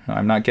over.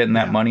 I'm not getting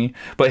that money.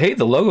 But hey,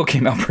 the logo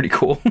came out pretty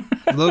cool.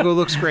 The logo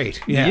looks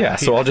great. Yeah,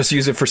 so I'll just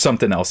use it for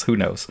something else. Who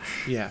knows?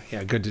 Yeah,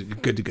 good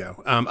to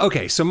go.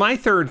 Okay, so my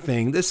third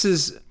thing, this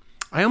is,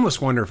 I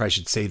almost wonder if I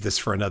should save this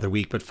for another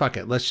week, but fuck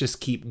it, let's just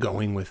keep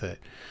going with it.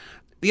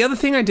 The other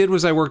thing I did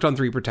was I worked on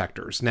 3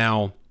 protectors.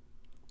 Now,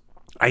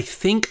 I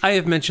think I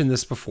have mentioned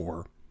this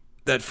before,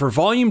 that for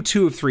volume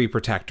 2 of 3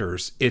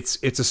 protectors, it's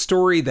a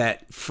story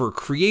that for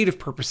creative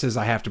purposes,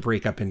 I have to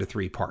break up into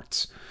 3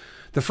 parts.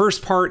 The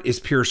first part is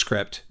pure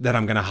script that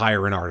I'm going to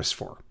hire an artist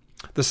for.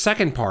 The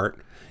second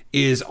part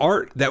is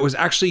art that was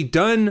actually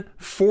done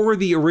for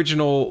the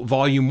original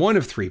volume 1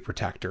 of 3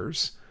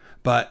 protectors,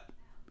 but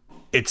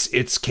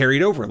it's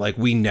carried over. Like,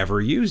 we never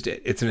used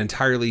it. It's an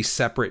entirely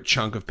separate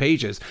chunk of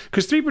pages,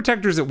 because 3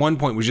 protectors at one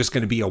point was just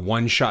going to be a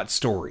one-shot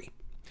story.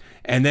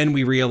 And then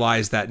we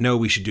realized that, no,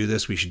 we should do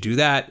this, we should do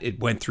that. It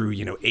went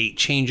through, 8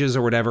 changes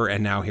or whatever,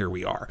 and now here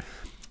we are.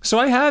 So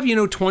I have,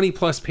 20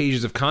 plus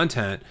pages of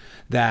content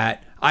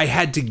that I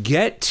had to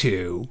get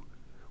to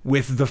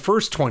with the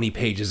first 20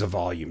 pages of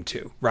volume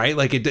 2, right?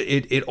 Like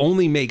it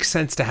only makes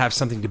sense to have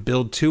something to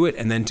build to it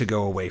and then to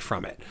go away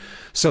from it.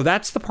 So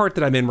that's the part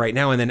that I'm in right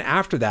now. And then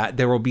after that,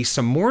 there will be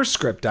some more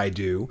script I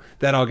do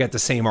that I'll get the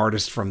same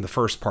artist from the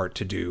first part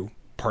to do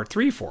part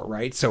 3 for,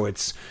 right? So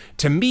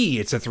to me,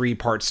 it's a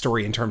 3-part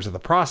story in terms of the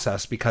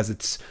process, because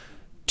it's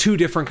 2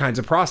 different kinds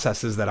of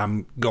processes that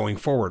I'm going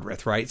forward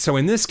with, right? So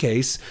in this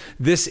case,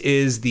 this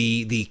is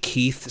the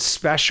Keith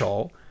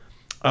special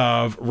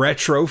of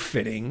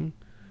retrofitting,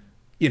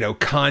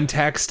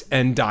 context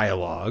and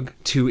dialogue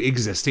to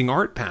existing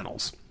art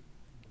panels.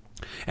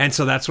 And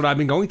so that's what I've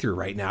been going through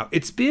right now.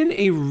 It's been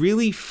a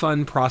really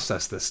fun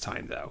process this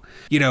time, though.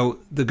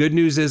 The good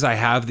news is I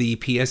have the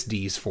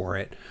PSDs for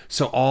it.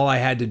 So all I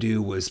had to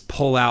do was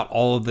pull out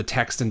all of the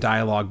text and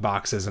dialogue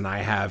boxes, and I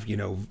have,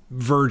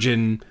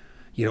 virgin,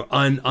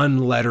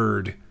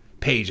 unlettered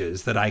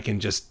pages that I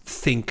can just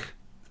think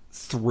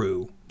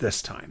through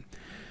this time.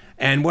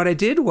 And what I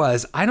did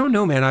was, I don't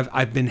know, man,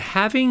 I've been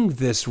having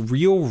this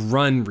real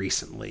run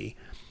recently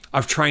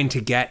of trying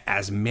to get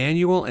as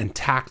manual and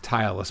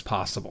tactile as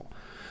possible.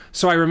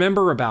 So I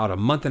remember about a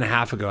month and a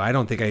half ago, I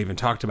don't think I even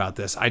talked about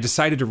this, I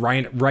decided to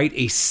write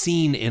a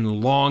scene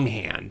in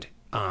longhand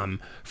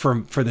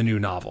for the new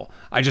novel.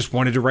 I just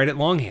wanted to write it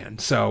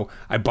longhand. So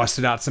I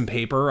busted out some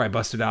paper, I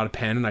busted out a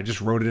pen, and I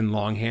just wrote it in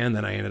longhand.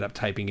 Then I ended up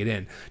typing it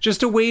in.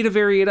 Just a way to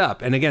vary it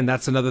up. And again,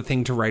 that's another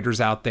thing to writers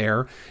out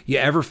there. You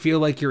ever feel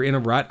like you're in a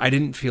rut? I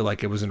didn't feel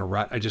like it was in a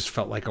rut. I just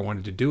felt like I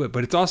wanted to do it.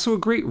 But it's also a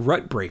great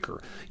rut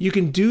breaker. You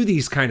can do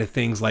these kind of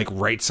things like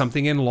write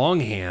something in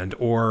longhand,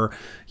 or,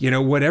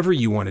 whatever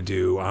you want to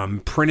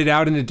do. Print it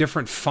out in a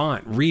different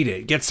font, read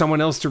it, get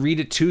someone else to read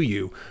it to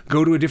you,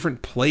 go to a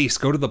different place,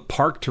 go to the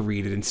park to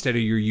read it instead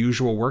of your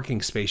usual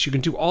working space. You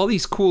can do all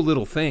these cool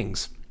little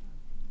things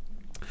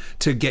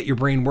to get your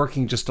brain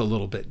working just a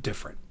little bit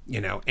different,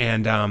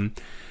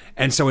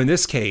 and so in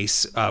this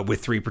case,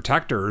 with Three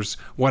Protectors,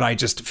 what I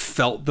just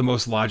felt the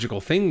most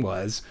logical thing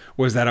was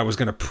that I was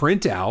going to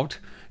print out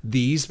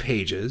these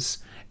pages,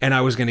 and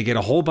I was going to get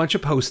a whole bunch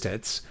of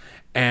Post-its.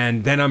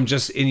 And then I'm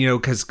just,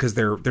 because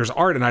there's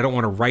art, and I don't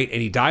want to write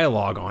any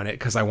dialogue on it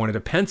because I wanted a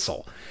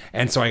pencil.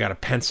 And so I got a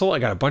pencil, I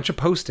got a bunch of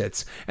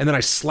Post-its, and then I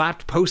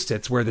slapped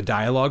Post-its where the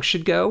dialogue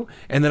should go.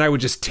 And then I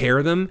would just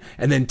tear them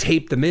and then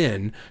tape them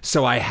in.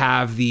 So I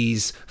have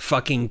these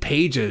fucking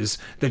pages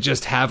that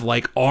just have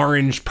like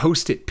orange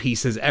Post-it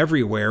pieces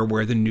everywhere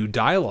where the new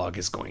dialogue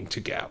is going to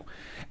go.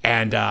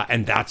 And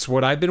that's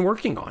what I've been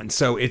working on.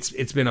 So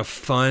it's been a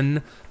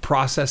fun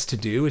process to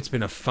do. It's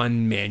been a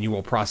fun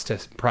manual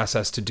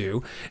process to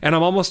do. And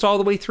I'm almost all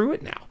the way through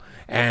it now.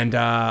 And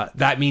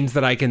that means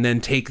that I can then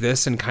take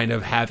this and kind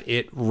of have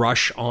it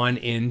rush on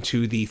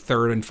into the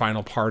third and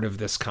final part of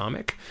this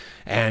comic.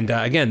 And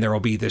again, there will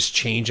be this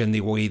change in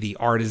the way the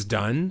art is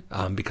done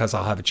because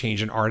I'll have a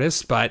change in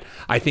artist. But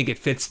I think it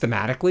fits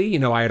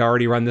thematically. I had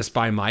already run this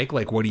by Mike.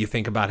 Like, what do you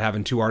think about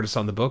having two artists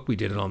on the book? We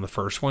did it on the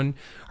first one.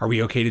 Are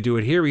we okay to do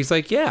it here? He's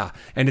like, yeah.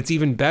 And it's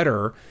even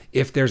better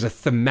if there's a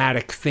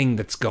thematic thing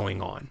that's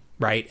going on.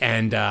 Right.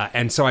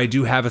 And so I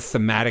do have a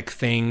thematic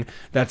thing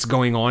that's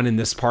going on in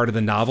this part of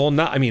the novel,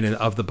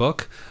 of the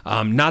book.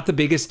 Not the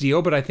biggest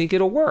deal, but I think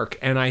it'll work.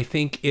 And I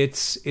think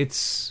it's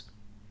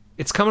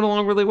coming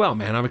along really well,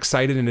 man. I'm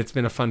excited, and it's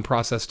been a fun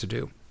process to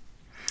do.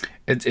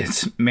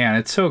 It's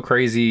so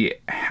crazy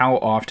how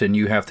often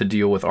you have to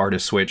deal with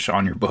artist switch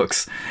on your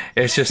books.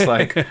 It's just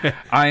like,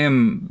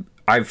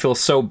 I feel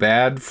so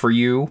bad for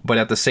you, but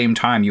at the same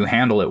time, you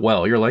handle it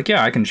well. You're like,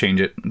 yeah, I can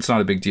change it. It's not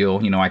a big deal.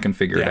 I can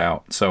figure it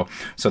out. So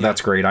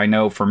that's great. I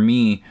know for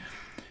me,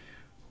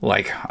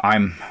 like,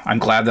 I'm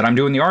glad that I'm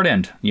doing the art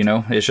end.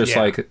 It's just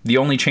like the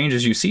only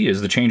changes you see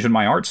is the change in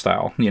my art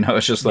style.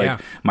 It's just like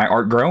my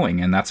art growing,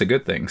 and that's a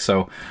good thing.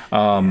 So,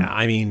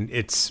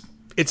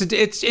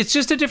 It's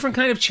just a different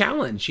kind of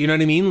challenge. You know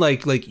what I mean?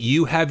 Like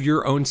you have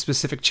your own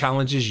specific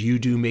challenges you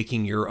do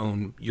making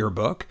your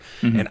book,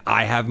 and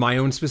I have my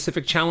own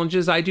specific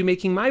challenges I do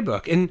making my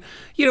book. And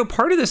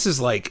part of this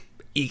is like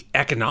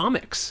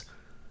economics.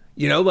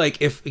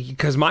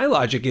 Because my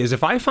logic is,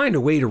 if I find a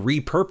way to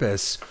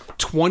repurpose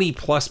 20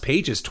 plus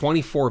pages,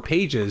 24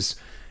 pages,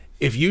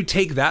 if you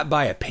take that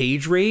by a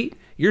page rate,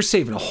 you're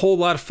saving a whole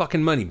lot of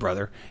fucking money,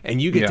 brother.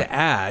 And you get to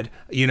add,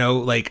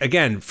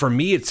 again, for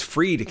me, it's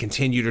free to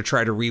continue to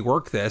try to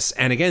rework this.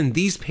 And again,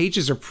 these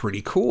pages are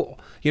pretty cool.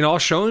 I'll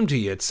show them to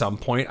you at some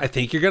point. I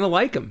think you're going to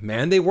like them,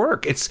 man. They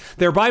work.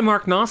 They're by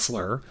Mark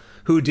Knopfler,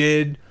 who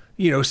did,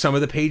 some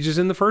of the pages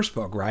in the first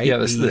book, right? Yeah,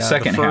 this is the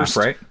second half,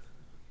 right?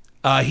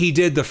 He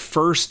did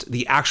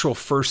the actual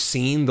first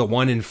scene, the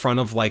one in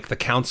front of like the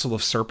Council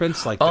of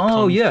Serpents, like the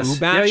Kung Fu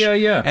match.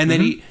 Yeah. And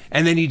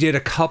then he did a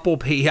couple.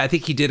 I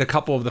think he did a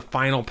couple of the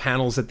final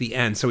panels at the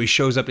end. So he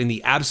shows up in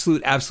the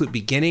absolute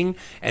beginning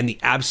and the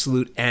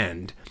absolute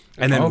end.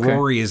 And then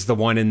Rory is the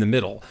one in the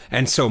middle.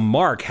 And so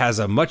Mark has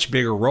a much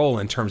bigger role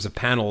in terms of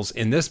panels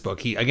in this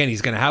book. He's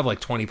going to have like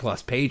 20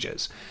 plus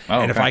pages.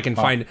 And if I can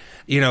find,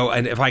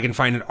 and if I can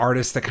find an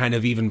artist that kind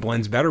of even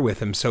blends better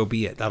with him, so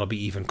be it. That'll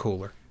be even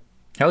cooler.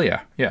 Hell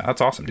yeah. Yeah, that's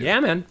awesome, dude. Yeah,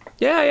 man.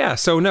 Yeah.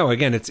 So no,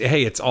 again,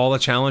 it's all a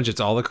challenge.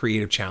 It's all a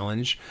creative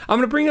challenge. I'm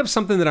going to bring up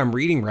something that I'm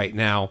reading right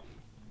now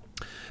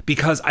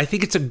because I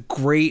think it's a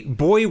great,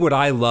 boy, would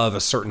I love a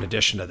certain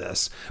edition of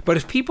this. But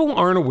if people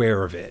aren't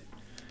aware of it,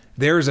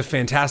 there is a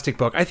fantastic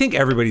book. I think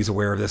everybody's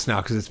aware of this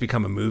now because it's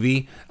become a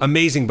movie.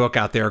 Amazing book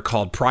out there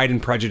called Pride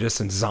and Prejudice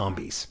and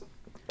Zombies.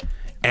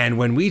 And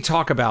when we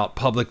talk about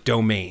public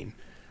domain,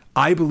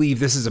 I believe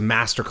this is a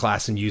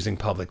masterclass in using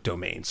public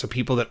domain. So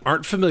people that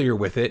aren't familiar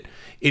with it,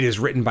 it is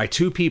written by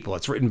two people.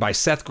 It's written by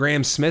Seth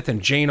Grahame-Smith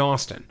and Jane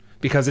Austen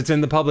because it's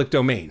in the public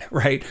domain,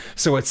 right?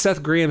 So what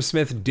Seth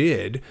Grahame-Smith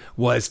did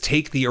was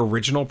take the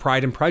original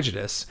Pride and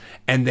Prejudice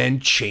and then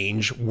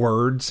change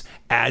words,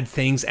 add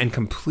things, and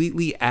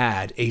completely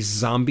add a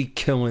zombie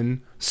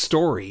killing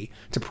story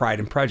to Pride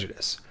and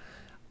Prejudice.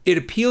 It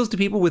appeals to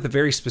people with a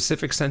very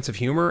specific sense of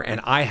humor,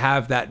 and I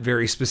have that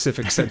very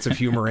specific sense of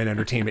humor and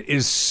entertainment. It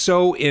is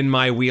so in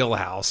my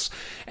wheelhouse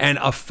and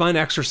a fun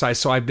exercise.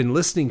 So I've been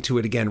listening to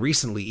it again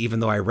recently, even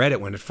though I read it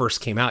when it first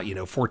came out,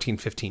 14,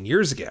 15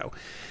 years ago.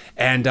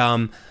 And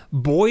Seth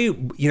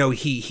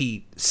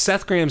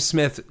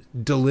Grahame-Smith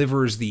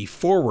delivers the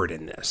foreword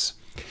in this.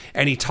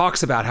 And he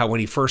talks about how when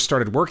he first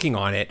started working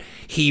on it,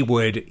 he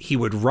would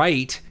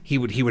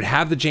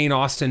have the Jane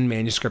Austen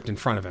manuscript in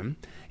front of him.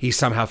 He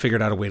somehow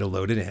figured out a way to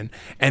load it in,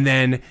 and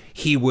then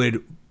he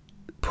would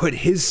put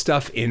his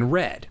stuff in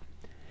red.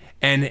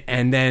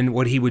 And then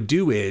what he would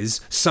do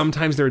is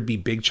sometimes there would be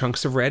big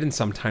chunks of red and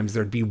sometimes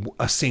there'd be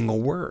a single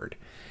word.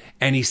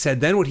 And he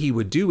said then what he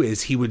would do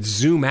is he would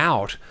zoom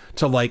out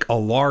to like a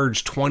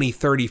large 20,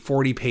 30,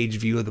 40 page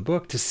view of the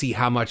book to see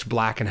how much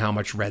black and how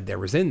much red there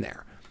was in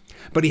there.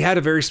 But he had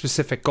a very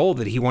specific goal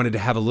that he wanted to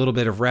have a little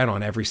bit of red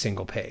on every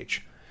single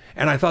page.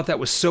 And I thought that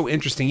was so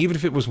interesting. Even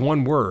if it was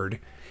one word,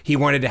 he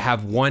wanted to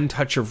have one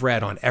touch of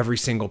red on every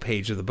single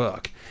page of the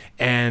book.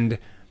 And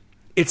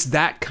it's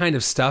that kind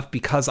of stuff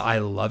because I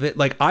love it.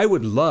 Like, I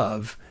would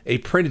love a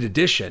printed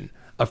edition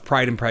of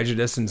Pride and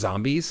Prejudice and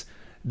Zombies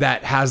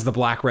that has the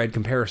black-red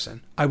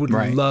comparison. I would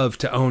love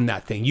to own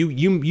that thing.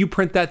 You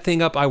print that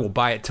thing up, I will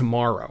buy it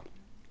tomorrow.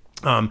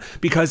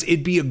 Because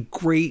it'd be a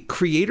great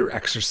creator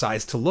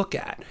exercise to look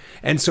at.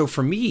 And so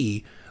for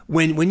me,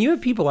 when you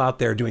have people out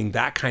there doing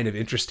that kind of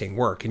interesting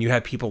work, and you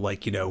have people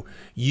like,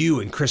 you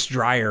and Chris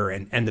Dreyer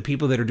and the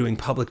people that are doing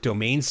public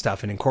domain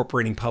stuff and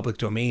incorporating public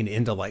domain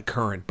into like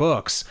current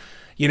books,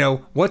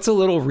 what's a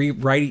little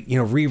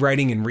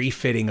rewriting and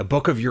refitting a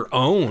book of your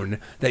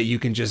own that you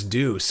can just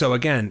do? So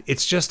again,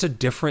 it's just a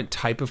different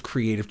type of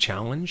creative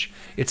challenge.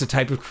 It's a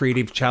type of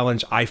creative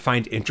challenge I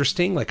find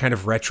interesting, like kind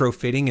of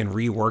retrofitting and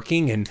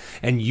reworking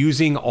and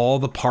using all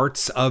the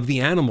parts of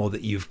the animal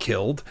that you've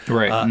killed,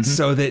 right?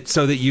 So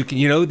that you can,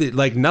 that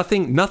like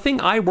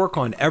nothing I work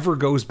on ever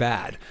goes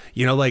bad.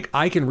 Like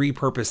I can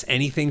repurpose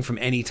anything from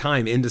any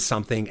time into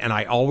something, and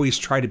I always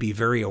try to be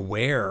very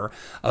aware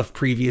of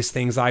previous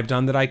things I've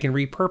done that I can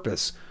repurpose.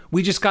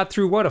 We just got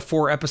through a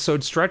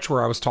 4-episode stretch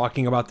where I was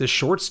talking about this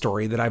short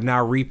story that I've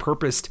now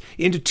repurposed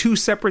into 2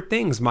 separate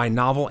things, my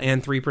novel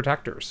and 3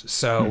 Protectors.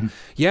 So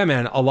yeah,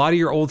 man, a lot of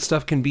your old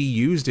stuff can be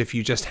used if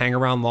you just hang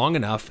around long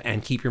enough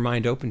and keep your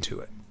mind open to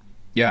it.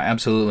 Yeah,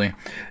 absolutely.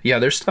 Yeah,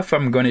 there's stuff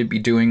I'm going to be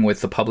doing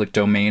with the public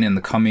domain in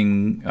the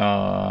coming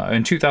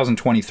in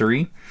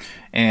 2023,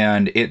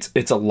 and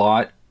it's a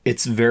lot.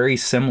 It's very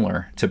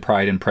similar to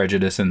Pride and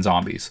Prejudice and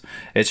Zombies.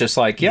 It's just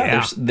like,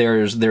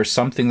 there's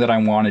something that I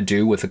want to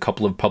do with a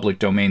couple of public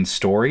domain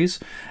stories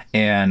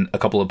and a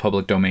couple of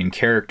public domain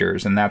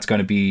characters, and that's going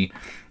to be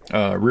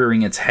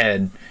rearing its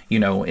head,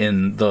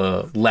 in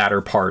the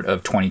latter part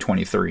of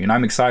 2023, and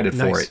I'm excited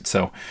for it.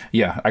 So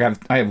yeah,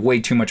 I have way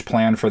too much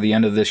planned for the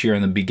end of this year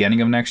and the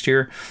beginning of next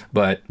year,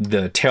 but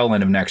the tail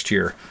end of next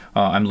year,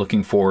 I'm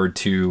looking forward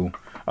to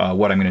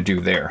what I'm going to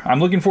do there. I'm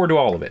looking forward to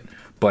all of it.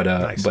 But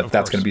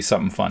that's going to be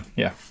something fun.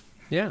 Yeah.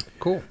 Yeah,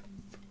 cool.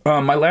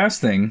 My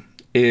last thing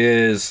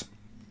is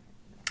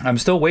I'm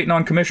still waiting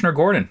on Commissioner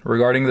Gordon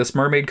regarding this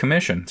mermaid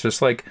commission. It's just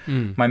like,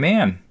 my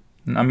man,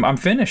 I'm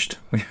finished.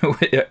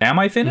 Am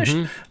I finished?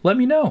 Let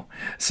me know.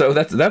 So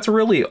that's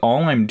really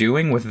all I'm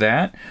doing with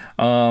that.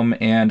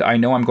 And I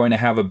know I'm going to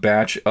have a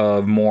batch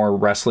of more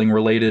wrestling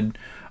related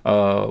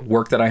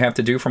work that I have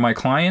to do for my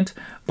client.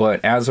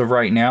 But as of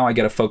right now, I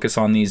got to focus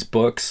on these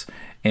books.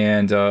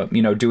 And,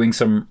 doing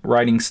some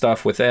writing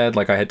stuff with Ed,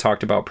 like I had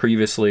talked about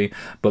previously,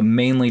 but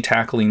mainly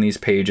tackling these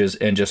pages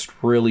and just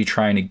really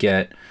trying to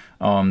get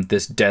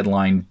this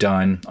deadline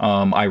done.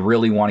 I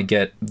really want to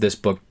get this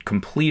book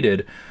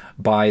completed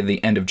by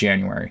the end of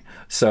January.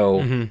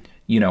 So,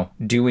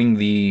 doing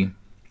the,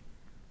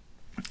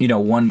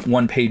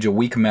 one page a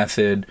week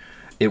method,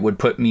 it would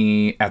put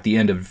me at the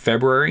end of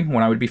February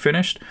when I would be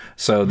finished.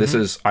 So this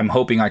is, I'm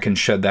hoping I can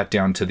shed that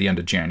down to the end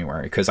of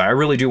January, because I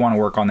really do want to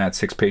work on that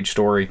 6-page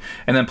story.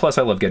 And then plus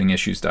I love getting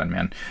issues done,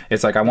 man.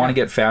 It's like I want to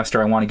get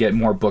faster. I want to get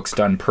more books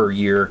done per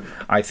year.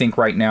 I think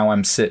right now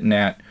I'm sitting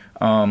at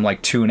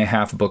like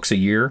 2.5 books a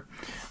year.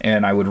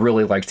 And I would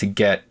really like to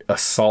get a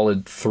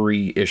solid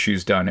 3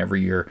 issues done every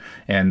year.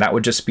 And that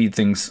would just speed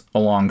things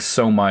along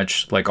so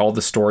much. Like all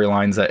the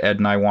storylines that Ed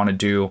and I want to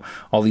do,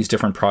 all these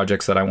different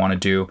projects that I want to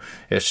do.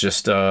 It's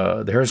just,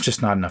 there's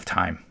just not enough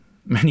time.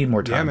 I need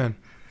more time. Yeah, man.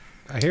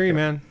 I hear you,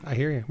 man. I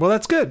hear you. Well,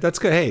 that's good. That's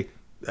good. Hey,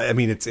 I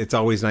mean, it's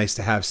always nice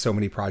to have so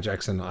many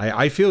projects. And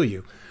I feel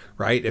you,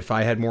 right? If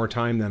I had more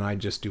time, then I'd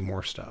just do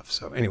more stuff.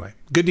 So anyway,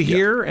 good to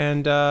hear.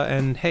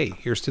 And hey,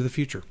 here's to the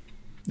future.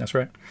 That's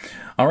right.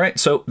 All right,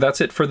 so that's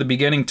it for the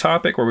beginning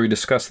topic where we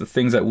discuss the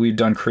things that we've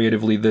done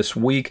creatively this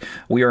week.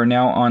 We are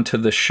now on to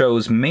the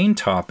show's main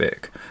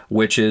topic,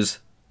 which is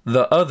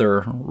the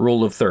other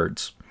rule of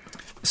thirds.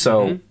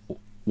 So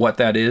what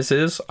that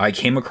is I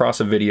came across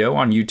a video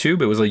on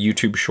YouTube. It was a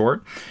YouTube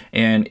short,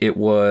 and it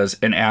was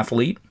an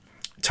athlete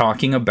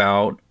talking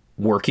about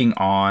working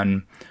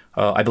on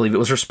I believe it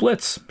was her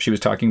splits. She was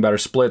talking about her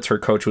splits. Her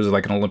coach was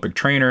like an Olympic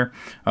trainer.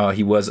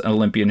 He was an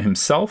Olympian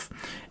himself.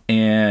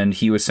 And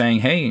he was saying,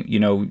 hey,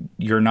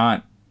 you're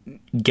not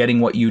getting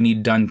what you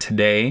need done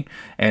today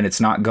and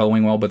it's not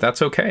going well, but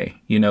that's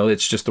okay.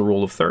 It's just the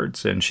rule of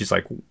thirds. And she's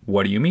like,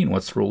 what do you mean?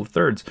 What's the rule of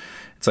thirds?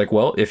 It's like,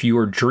 well, if you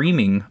are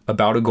dreaming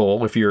about a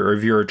goal, if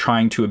you're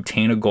trying to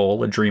obtain a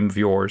goal, a dream of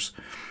yours,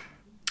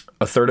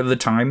 a third of the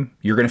time,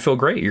 you're going to feel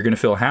great. You're going to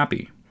feel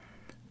happy.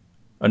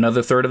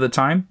 Another third of the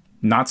time,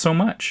 not so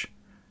much.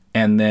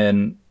 And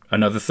then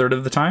another third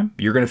of the time,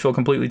 you're going to feel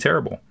completely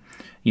terrible.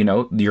 You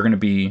know, you're going to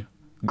be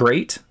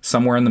great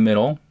somewhere in the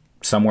middle,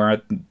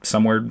 somewhere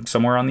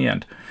on the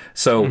end.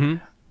 So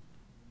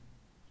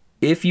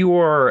if you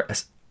are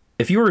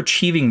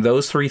achieving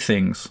those three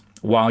things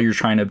while you're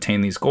trying to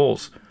obtain these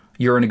goals,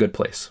 you're in a good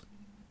place.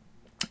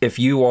 If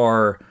you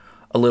are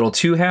a little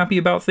too happy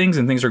about things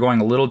and things are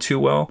going a little too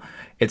well,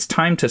 it's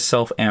time to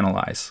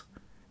self-analyze.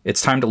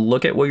 It's time to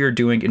look at what you're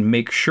doing and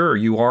make sure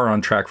you are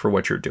on track for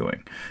what you're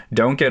doing.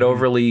 Don't get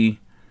overly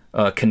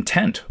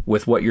content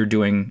with what you're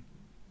doing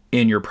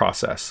in your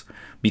process,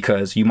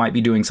 because you might be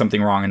doing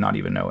something wrong and not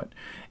even know it.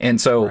 And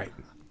so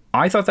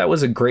I thought that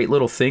was a great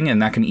little thing,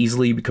 and that can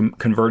easily become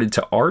converted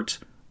to art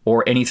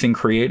or anything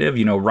creative,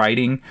 you know,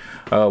 writing,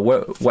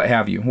 what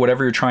have you.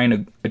 Whatever you're trying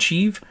to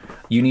achieve,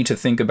 you need to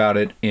think about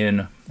it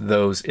in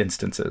those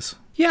instances.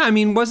 Yeah, I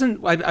mean,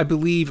 I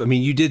believe,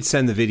 you did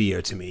send the video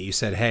to me. You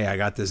said, hey, I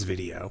got this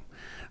video.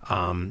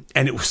 And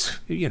it was,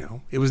 you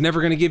know, it was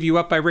Never Gonna Give You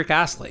Up by Rick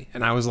Astley.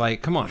 And I was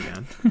like, come on,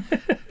 man.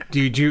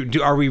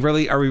 Are we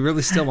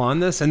really still on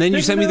this? And then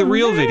you sent me the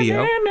real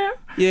video.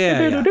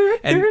 Yeah.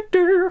 And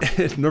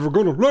never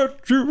gonna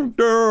let you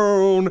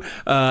down.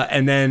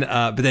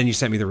 But then you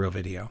sent me the real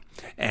video,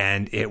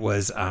 and it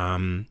was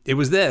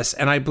this.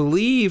 And I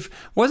believe,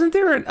 wasn't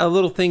there a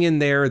little thing in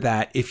there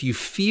that if you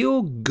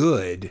feel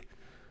good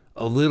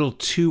a little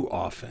too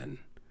often,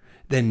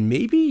 then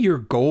maybe your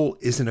goal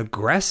isn't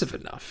aggressive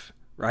enough,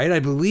 right? I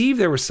believe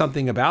there was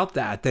something about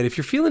that if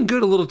you're feeling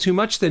good a little too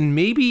much, then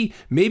maybe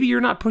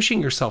you're not pushing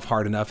yourself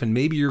hard enough, and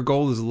maybe your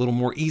goal is a little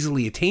more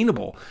easily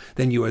attainable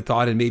than you had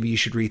thought, and maybe you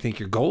should rethink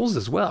your goals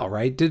as well,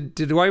 right?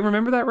 Do I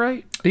remember that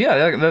right?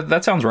 Yeah,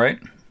 that sounds right.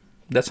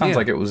 That sounds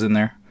like it was in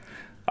there.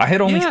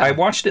 I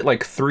watched it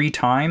like 3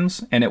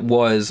 times, and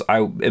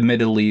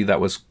admittedly that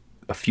was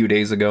a few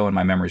days ago, and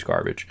my memory's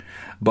garbage.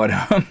 But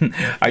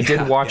I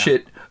did watch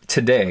it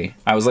today.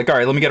 I was like, all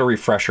right, let me get a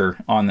refresher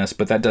on this,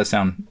 but that does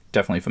sound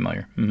definitely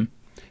familiar. Mm-hmm.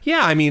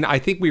 Yeah, I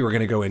think we were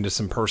going to go into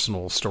some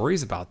personal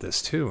stories about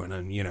this too.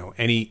 And you know,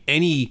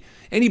 anybody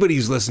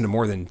who's listened to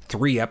more than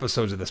 3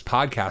 episodes of this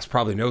podcast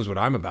probably knows what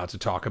I'm about to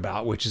talk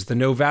about, which is the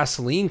no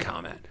Vaseline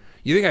comment.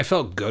 You think I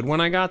felt good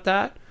when I got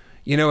that?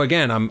 You know,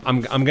 again,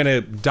 I'm going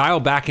to dial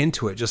back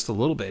into it just a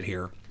little bit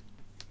here.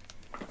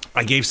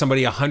 I gave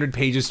somebody 100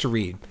 pages to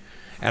read,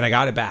 and I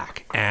got it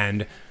back,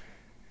 and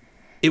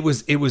it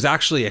was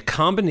actually a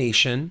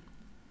combination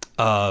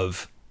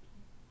of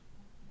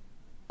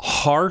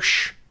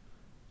harsh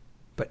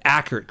but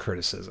accurate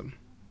criticism,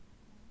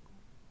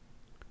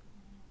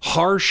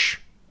 harsh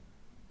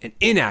and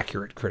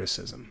inaccurate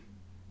criticism,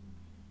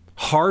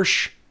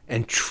 harsh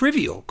and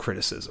trivial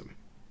criticism,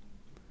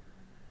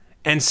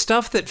 and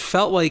stuff that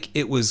felt like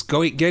it was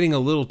getting a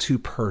little too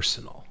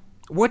personal.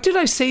 What did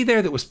I say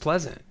there that was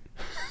pleasant?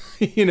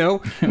 You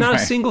know, not a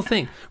single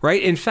thing,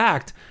 right? In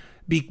fact,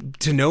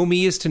 to know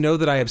me is to know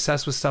that I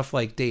obsess with stuff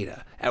like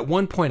data. At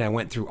one point, I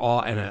went through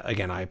all, and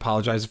again, I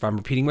apologize if I'm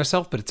repeating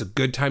myself, but it's a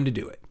good time to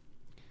do it.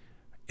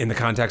 In the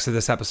context of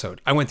this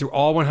episode, I went through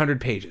all 100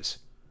 pages.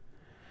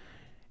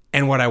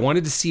 And what I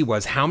wanted to see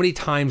was how many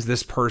times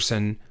this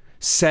person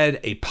said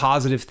a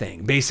positive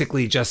thing,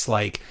 basically just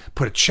like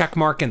put a check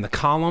mark in the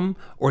column,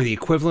 or the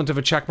equivalent of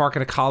a check mark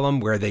in a column,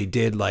 where they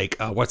did like,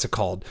 what's it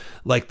called?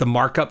 Like the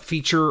markup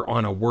feature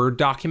on a Word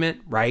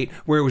document, right?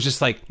 Where it was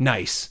just like,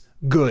 nice,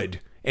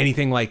 good,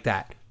 anything like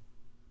that.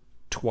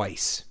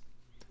 Twice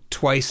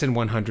in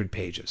 100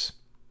 pages.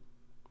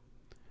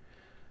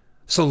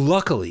 So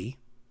luckily,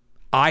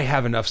 I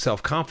have enough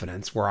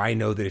self-confidence where I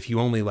know that if you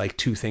only like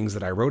 2 things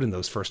that I wrote in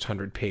those first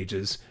 100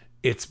 pages,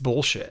 it's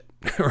bullshit,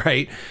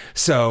 right?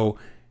 So,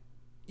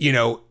 you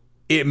know,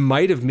 it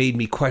might have made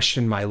me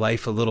question my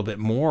life a little bit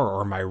more,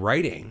 or my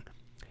writing,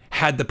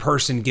 had the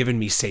person given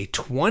me, say,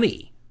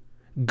 20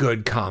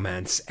 good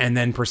comments and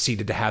then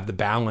proceeded to have the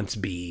balance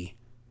be,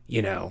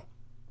 you know,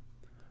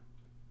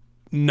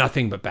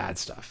 nothing but bad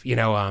stuff. You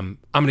know, I'm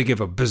going to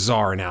give a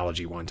bizarre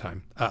analogy one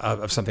time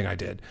of something I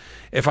did.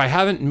 If I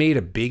haven't made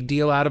a big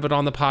deal out of it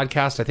on the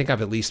podcast, I think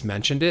I've at least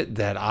mentioned it,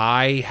 that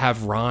I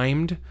have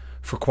rhymed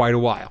for quite a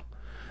while.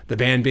 The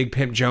band Big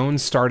Pimp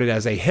Jones started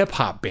as a hip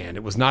hop band.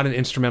 It was not an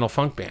instrumental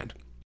funk band.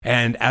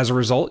 And as a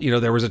result, you know,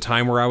 there was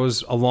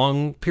a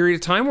long period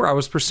of time where I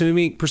was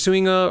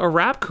pursuing a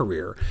rap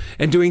career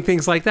and doing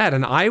things like that.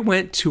 And I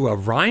went to a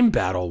rhyme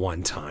battle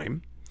one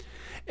time,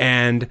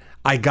 and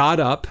I got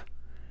up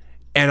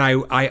and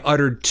I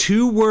uttered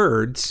 2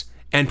 words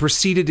and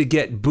proceeded to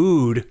get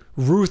booed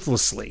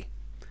ruthlessly.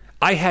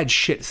 I had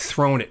shit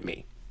thrown at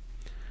me.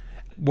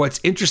 What's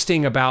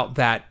interesting about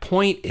that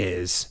point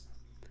is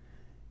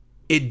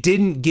it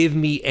didn't give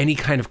me any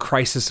kind of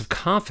crisis of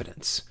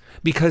confidence,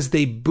 because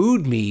they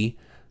booed me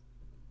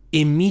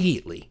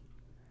immediately.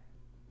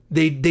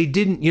 They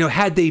didn't, you know,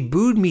 had they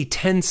booed me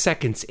 10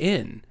 seconds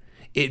in,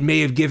 it may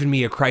have given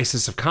me a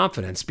crisis of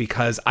confidence,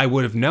 because I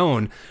would have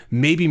known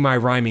maybe my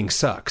rhyming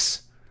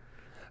sucks.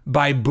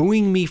 By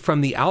booing me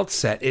from the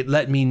outset, it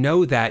let me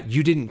know that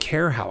you didn't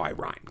care how I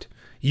rhymed.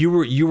 You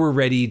were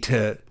ready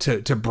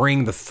to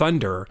bring the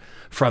thunder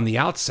from the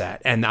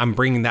outset. And I'm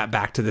bringing that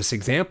back to this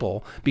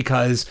example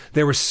because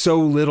there was so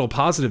little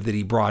positive that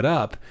he brought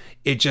up.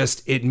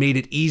 It made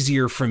it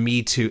easier for me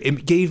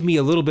it gave me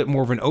a little bit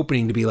more of an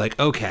opening to be like,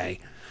 okay,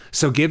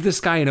 so give this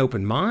guy an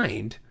open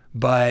mind,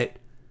 but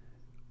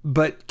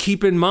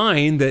keep in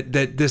mind that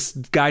this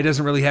guy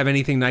doesn't really have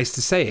anything nice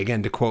to say.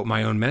 Again, to quote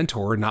my own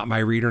mentor, not my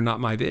reader, not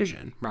my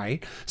vision,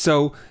 right?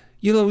 So,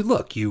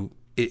 look,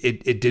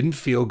 it didn't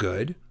feel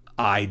good.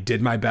 I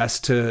did my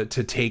best to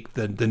take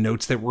the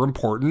notes that were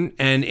important.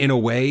 And in a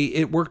way,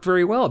 it worked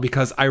very well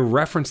because I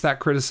referenced that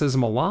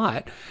criticism a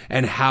lot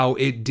and how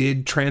it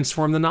did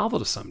transform the novel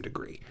to some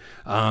degree.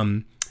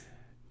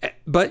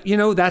 But,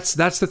 that's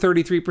the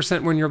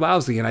 33% when you're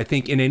lousy. And I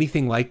think in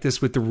anything like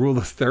this with the rule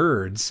of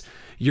thirds,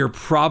 you're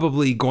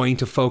probably going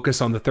to focus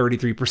on the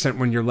 33%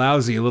 when you're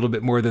lousy a little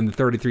bit more than the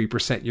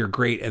 33% you're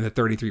great and the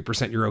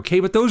 33% you're okay.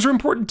 But those are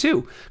important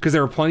too, because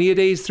there were plenty of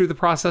days through the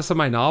process of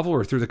my novel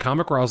or through the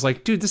comic where I was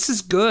like, dude, this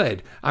is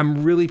good.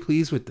 I'm really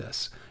pleased with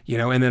this,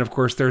 and then of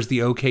course there's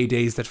the okay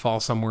days that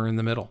fall somewhere in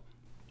the middle.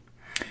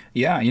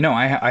 Yeah,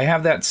 I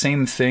have that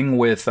same thing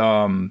with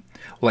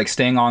like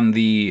staying on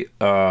the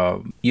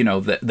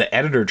the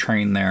editor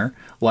train there,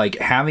 like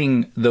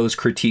having those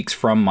critiques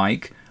from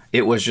Mike.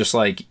 It was just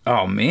like,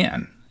 oh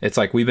man, it's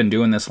like we've been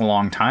doing this a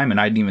long time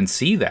and I didn't even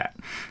see that,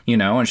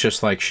 it's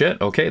just like, shit,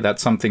 okay,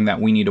 that's something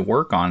that we need to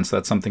work on. So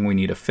that's something we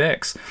need to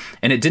fix.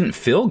 And it didn't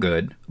feel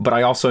good, but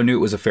I also knew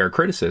it was a fair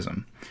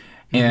criticism.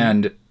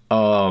 Mm-hmm.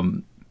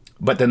 And,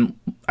 but then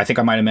I think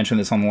I might have mentioned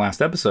this on the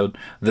last episode,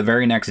 the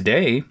very next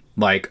day,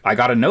 like I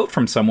got a note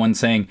from someone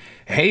saying,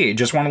 hey,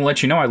 just want to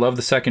let you know, I love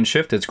the second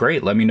shift. It's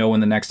great. Let me know when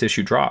the next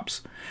issue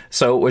drops.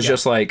 So it was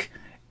just like,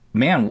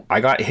 man,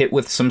 I got hit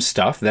with some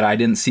stuff that I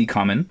didn't see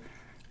coming,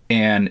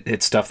 and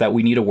it's stuff that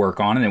we need to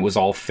work on, and it was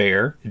all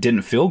fair. It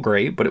didn't feel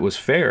great, but it was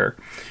fair.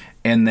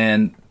 And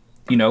then,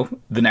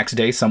 the next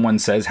day someone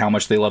says how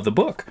much they love the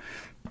book.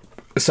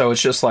 So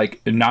it's just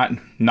like, not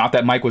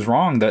that Mike was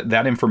wrong,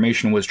 that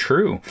information was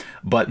true,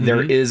 but mm-hmm.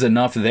 there is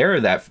enough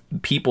there that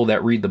people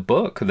that read the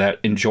book that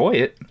enjoy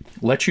it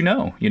let you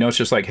know. It's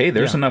just like, hey,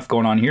 there's enough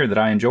going on here that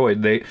I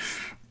enjoyed.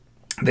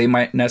 They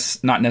might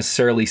not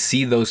necessarily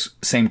see those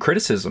same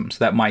criticisms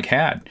that Mike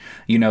had.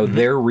 Mm-hmm.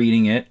 They're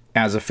reading it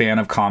as a fan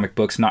of comic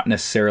books, not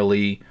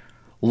necessarily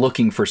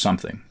looking for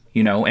something,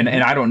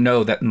 and I don't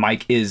know that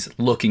Mike is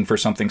looking for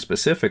something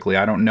specifically.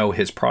 I don't know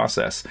his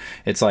process.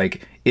 It's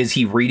like, is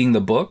he reading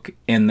the book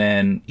and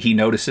then he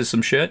notices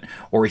some shit,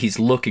 or he's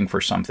looking for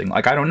something?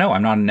 Like, I don't know.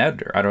 I'm not an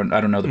editor. I don't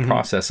know the mm-hmm.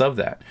 process of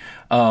that.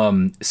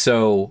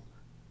 So,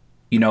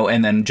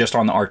 and then just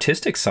on the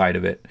artistic side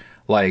of it,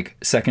 like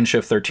Second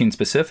Shift 13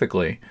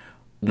 specifically,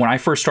 when I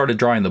first started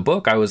drawing the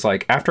book, I was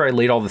like, after I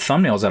laid all the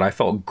thumbnails out, I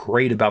felt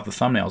great about the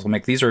thumbnails. I'm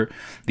like,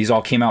 these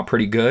all came out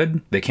pretty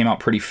good. They came out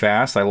pretty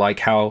fast. I like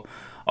how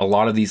a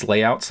lot of these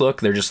layouts look.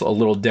 They're just a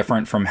little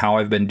different from how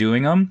I've been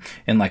doing them,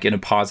 and like in a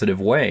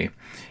positive way.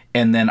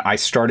 And then I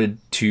started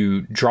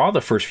to draw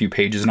the first few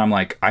pages and I'm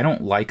like, I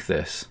don't like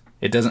this.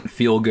 It doesn't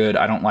feel good.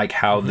 I don't like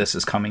how this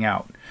is coming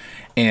out.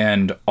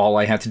 And all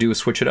I had to do was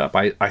switch it up.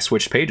 I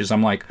switched pages.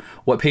 I'm like,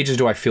 what pages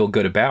do I feel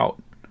good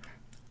about?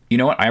 You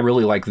know what? I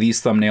really like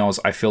these thumbnails.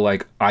 I feel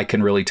like I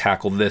can really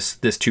tackle this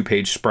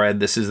 2-page spread.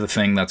 This is the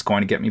thing that's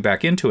going to get me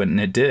back into it. And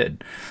it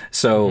did.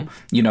 So,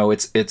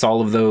 mm-hmm. It's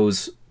all of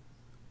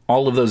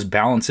those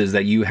balances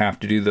that you have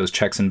to do, those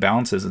checks and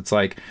balances. It's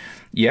like,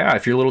 yeah,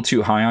 if you're a little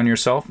too high on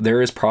yourself,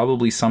 there is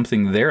probably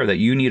something there that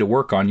you need to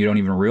work on. You don't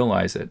even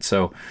realize it.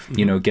 So,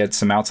 mm-hmm. Get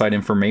some outside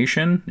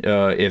information.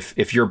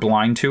 If you're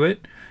blind to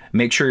it,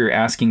 make sure you're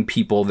asking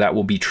people that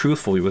will be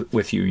truthful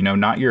with you,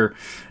 not your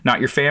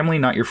family,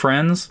 not your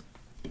friends,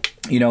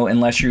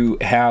 unless you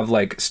have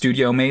like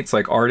studio mates,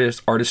 like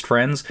artist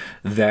friends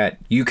that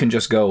you can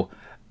just go,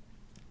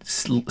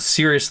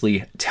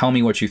 seriously, tell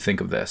me what you think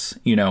of this,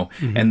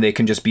 mm-hmm. and they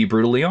can just be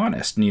brutally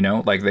honest,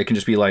 like they can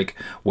just be like,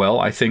 well,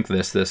 I think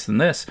this, and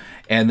this.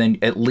 And then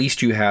at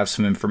least you have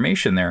some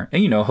information there.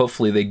 And,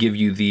 hopefully they give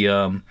you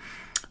the,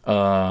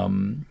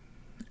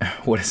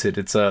 what is it?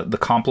 It's the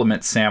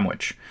compliment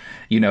sandwich,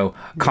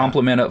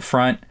 compliment up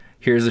front.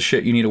 Here's the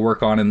shit you need to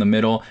work on in the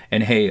middle.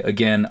 And hey,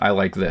 again, I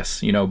like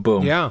this,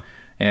 boom. Yeah.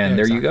 And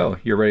there you go.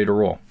 You're ready to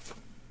roll.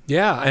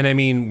 Yeah. And I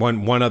mean,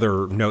 one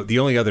other note, the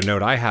only other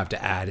note I have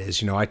to add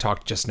is, I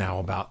talked just now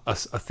about a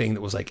thing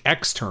that was like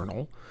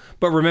external,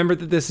 but remember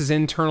that this is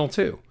internal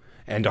too.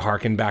 And to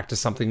harken back to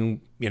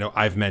something,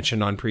 I've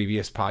mentioned on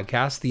previous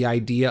podcasts, the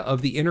idea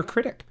of the inner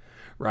critic.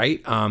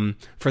 Right.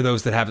 For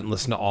those that haven't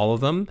listened to all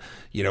of them,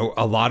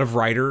 a lot of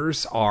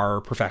writers are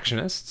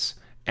perfectionists,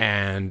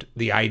 and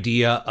the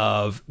idea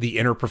of the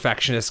inner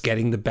perfectionist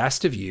getting the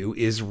best of you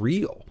is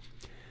real.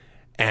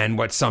 And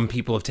what some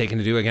people have taken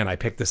to do, again, I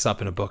picked this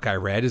up in a book I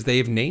read, is they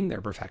have named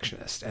their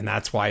perfectionist. And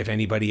that's why if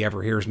anybody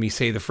ever hears me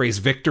say the phrase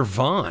Victor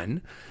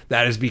Vaughn,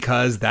 that is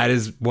because that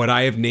is what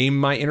I have named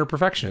my inner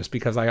perfectionist,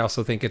 because I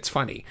also think it's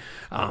funny.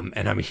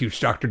 And I'm a huge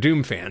Dr.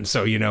 Doom fan.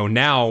 So,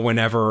 now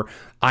whenever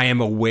I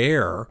am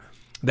aware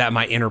that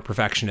my inner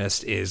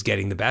perfectionist is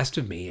getting the best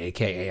of me,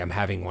 aka I'm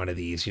having one of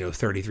these,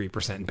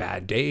 33%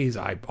 bad days.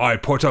 I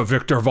put a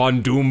Victor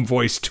Von Doom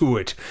voice to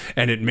it,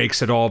 and it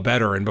makes it all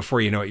better. And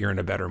before you know it, you're in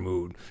a better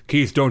mood.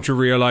 Keith, don't you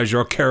realize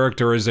your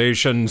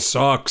characterization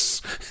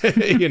sucks?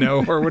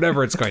 Or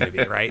whatever it's going to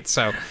be, right?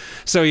 So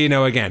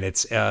again,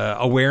 it's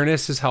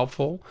awareness is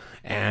helpful,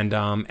 and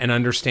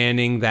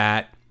understanding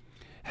that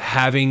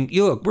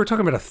look, we're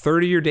talking about a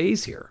third of your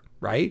days here,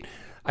 right?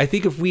 I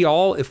think if we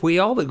all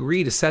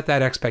agree to set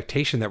that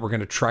expectation that we're going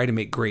to try to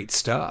make great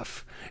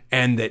stuff,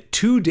 and that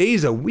 2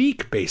 days a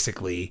week,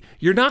 basically,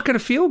 you're not going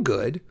to feel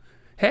good,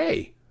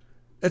 hey,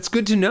 that's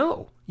good to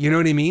know. You know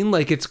what I mean?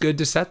 Like, it's good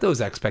to set those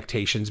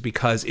expectations,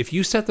 because if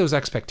you set those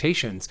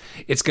expectations,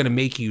 it's going to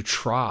make you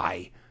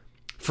try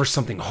for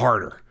something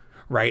harder,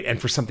 right?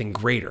 And for something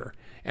greater.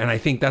 And I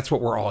think that's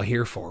what we're all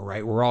here for,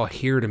 right? We're all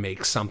here to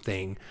make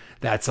something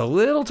that's a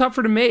little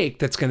tougher to make,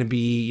 that's going to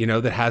be,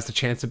 that has the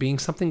chance of being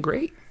something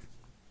great.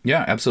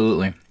 Yeah,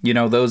 absolutely.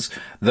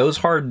 Those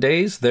hard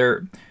days,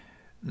 they're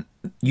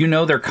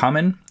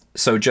coming.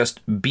 So just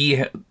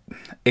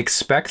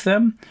expect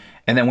them.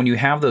 And then when you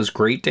have those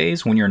great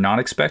days, when you're not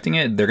expecting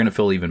it, they're going to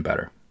feel even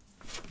better.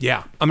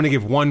 Yeah. I'm going to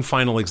give one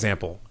final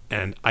example.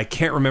 And I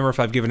can't remember if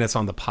I've given this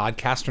on the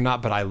podcast or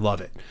not, but I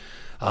love it.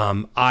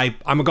 I'm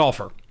a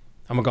golfer.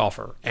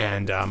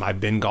 And I've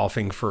been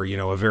golfing for,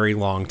 a very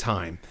long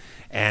time.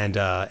 And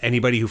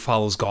anybody who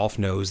follows golf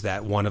knows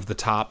that one of the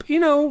top,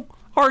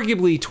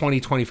 arguably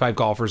 25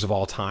 golfers of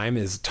all time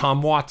is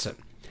Tom Watson.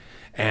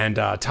 And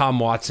Tom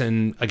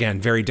Watson,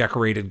 again, very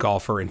decorated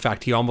golfer. In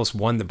fact, he almost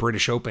won the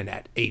British Open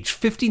at age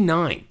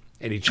 59.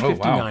 At age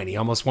 59, wow. He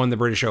almost won the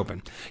British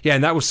Open. Yeah,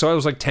 and that was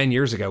like 10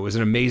 years ago. It was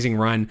an amazing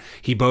run.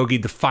 He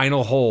bogeyed the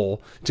final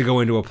hole to go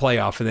into a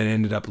playoff and then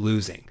ended up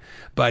losing.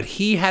 But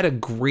he had a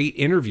great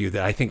interview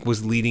that I think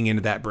was leading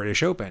into that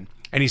British Open.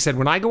 And he said,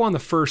 when I go on the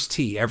first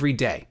tee every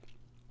day,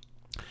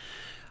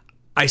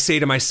 I say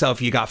to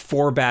myself, you got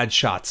 4 bad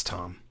shots,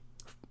 Tom.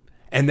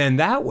 And then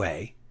that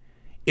way,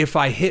 if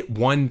I hit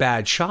one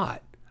bad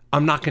shot,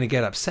 I'm not going to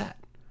get upset.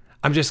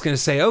 I'm just going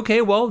to say,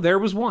 okay, well, there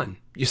was one.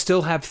 You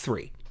still have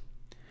 3.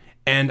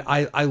 And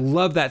I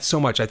love that so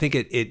much. I think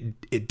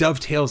it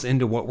dovetails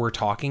into what we're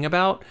talking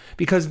about,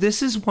 because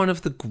this is one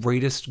of the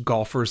greatest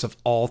golfers of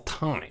all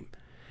time.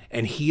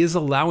 And he is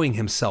allowing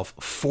himself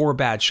 4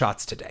 bad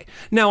shots today.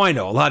 Now, I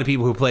know a lot of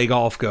people who play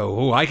golf go,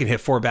 oh, I can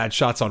hit 4 bad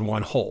shots on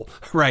one hole,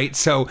 right?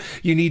 So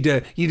you need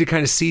to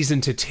kind of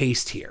season to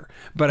taste here.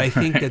 But I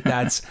think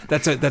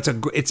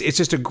it's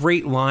just a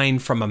great line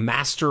from a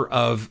master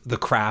of the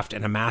craft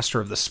and a master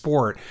of the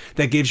sport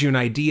that gives you an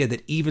idea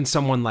that even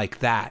someone like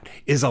that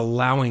is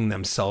allowing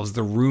themselves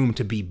the room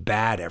to be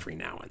bad every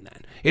now and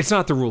then. It's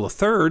not the rule of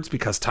thirds,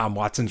 because Tom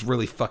Watson's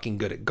really fucking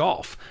good at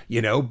golf,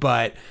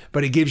 but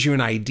it gives you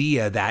an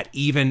idea that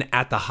even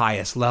at the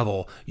highest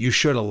level, you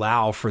should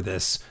allow for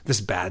this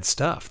bad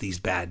stuff, these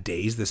bad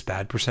days, this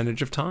bad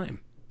percentage of time.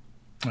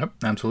 Yep,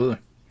 absolutely.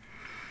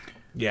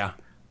 Yeah.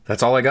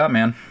 That's all I got,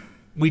 man.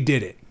 We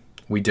did it.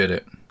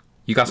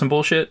 You got some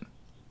bullshit?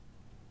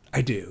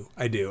 I do.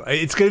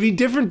 It's going to be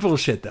different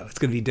bullshit, though. It's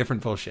going to be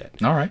different bullshit.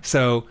 All right.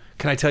 So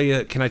can I tell you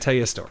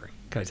a story?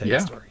 A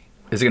story?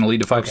 Is it going to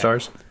lead to 5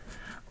 stars?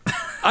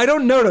 I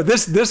don't know. No,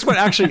 this one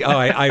actually. Oh,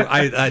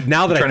 I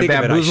now that I think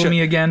of it, bamboozle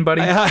me again,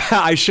 buddy.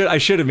 I should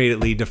have made it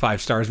lead to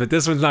 5 stars, but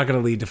this one's not going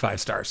to lead to 5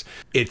 stars.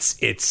 It's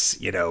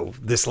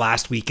this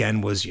last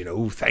weekend was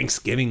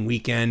Thanksgiving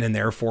weekend, and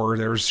therefore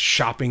there's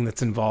shopping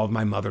that's involved.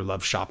 My mother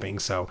loves shopping,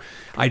 so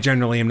I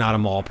generally am not a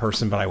mall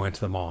person, but I went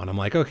to the mall, and I'm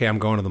like, okay, I'm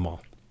going to the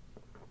mall.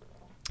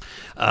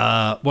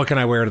 What can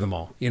I wear to the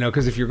mall?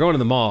 Because if you're going to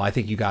the mall, I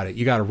think you got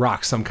to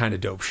rock some kind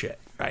of dope shit,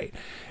 right?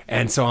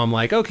 And so I'm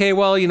like, okay,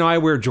 well, I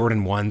wear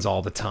Jordan 1s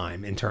all the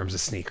time in terms of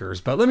sneakers,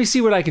 but let me see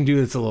what I can do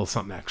that's a little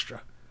something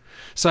extra.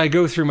 So I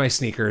go through my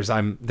sneakers.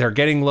 They're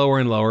getting lower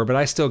and lower, but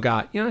I still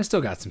got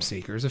some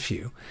sneakers, a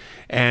few.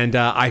 And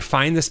I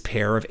find this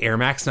pair of Air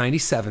Max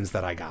 97s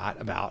that I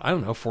got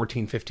about,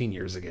 14, 15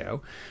 years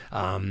ago.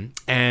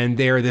 And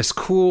they're this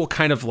cool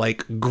kind of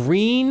like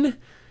green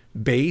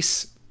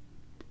base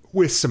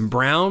with some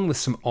brown, with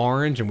some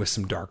orange, and with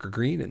some darker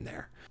green in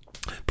there.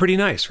 Pretty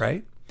nice,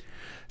 right?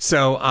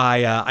 So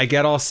I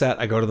get all set.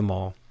 I go to the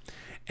mall,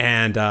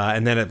 and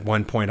then at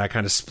one point I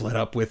kind of split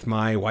up with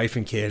my wife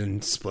and kid,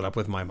 and split up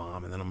with my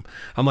mom, and then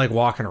I'm like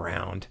walking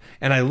around,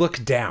 and I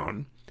look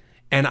down,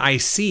 and I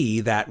see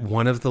that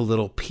one of the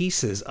little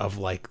pieces of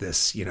like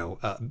this,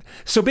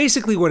 so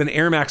basically what an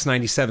Air Max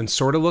 97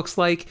 sort of looks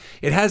like,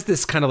 it has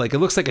this kind of like, it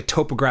looks like a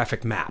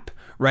topographic map,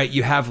 right?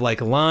 You have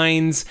like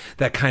lines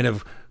that kind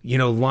of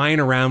line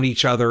around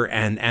each other,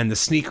 and the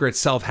sneaker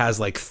itself has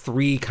like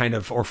 3 kind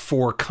of or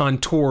 4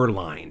 contour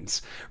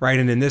lines, right?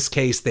 And in this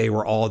case, they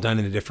were all done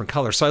in a different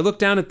color. So I look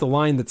down at the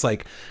line that's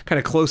like kind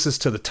of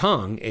closest to the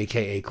tongue,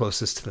 aka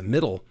closest to the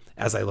middle,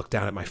 as I look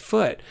down at my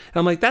foot, and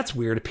I'm like, that's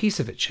weird. A piece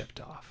of it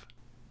chipped off.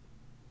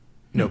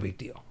 No big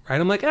deal,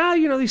 right? I'm like,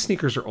 these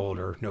sneakers are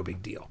older. No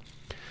big deal.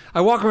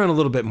 I walk around a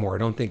little bit more. I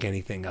don't think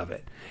anything of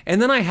it.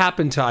 And then I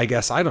happen to, I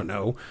guess, I don't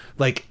know,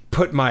 like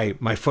put my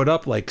foot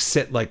up, like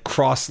sit like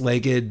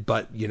cross-legged,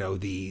 but you know,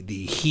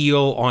 the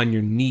heel on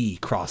your knee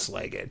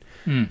cross-legged.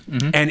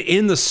 Mm-hmm. And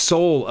in the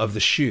sole of the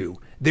shoe,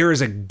 there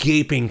is a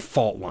gaping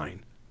fault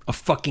line, a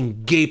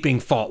fucking gaping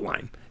fault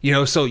line. You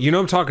know, so you know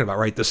what I'm talking about,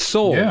 right? The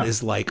sole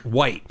is like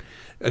white,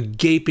 a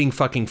gaping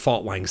fucking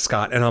fault line,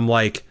 Scott. And I'm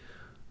like,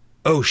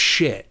 oh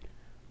shit.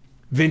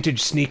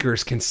 Vintage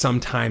sneakers can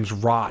sometimes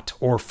rot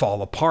or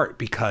fall apart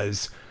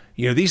because,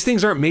 you know, these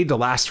things aren't made to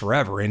last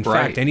forever. In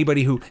fact,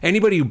 anybody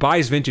who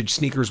buys vintage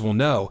sneakers will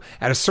know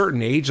at a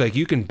certain age, like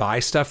you can buy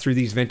stuff through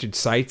these vintage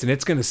sites and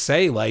it's going to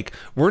say like,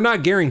 we're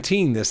not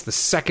guaranteeing this the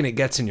second it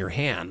gets in your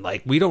hand.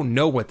 Like we don't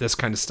know what this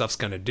kind of stuff's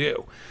going to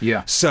do.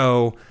 Yeah.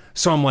 So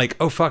I'm like,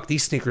 oh fuck,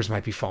 these sneakers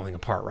might be falling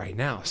apart right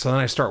now. So then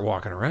I start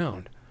walking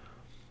around.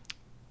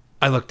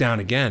 I look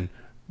down again.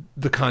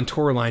 The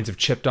contour lines have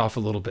chipped off a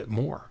little bit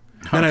more.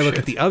 Then I look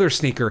at the other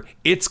sneaker,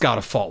 it's got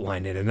a fault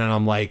line in it. And then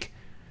I'm like,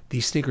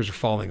 these sneakers are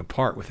falling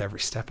apart with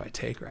every step I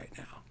take right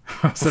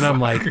now. So then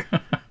I'm like,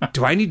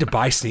 do I need to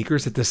buy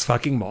sneakers at this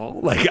fucking mall?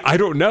 Like, I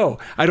don't know.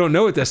 I don't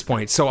know at this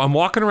point. So I'm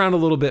walking around a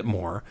little bit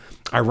more.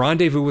 I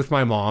rendezvous with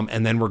my mom,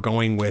 and then I'm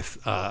going with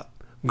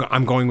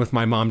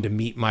my mom to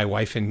meet my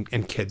wife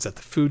and kids at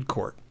the food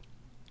court.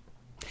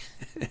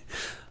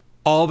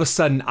 All of a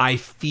sudden, I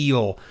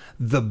feel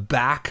the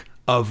back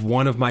of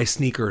one of my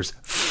sneakers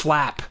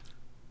flap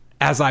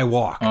as I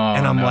walk,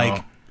 and I'm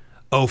like,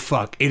 oh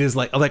fuck, it is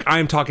like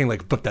I'm talking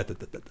like,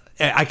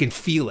 I can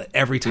feel it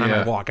every time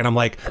I walk, and I'm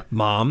like,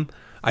 Mom,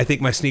 I think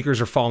my sneakers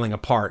are falling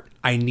apart.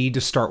 I need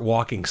to start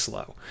walking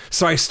slow.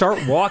 So I start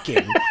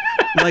walking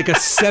like a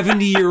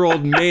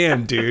 70-year-old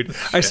man, dude.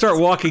 I start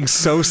walking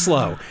so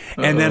slow.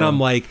 And then I'm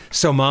like,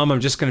 so Mom,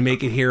 I'm just going to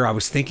make it here. I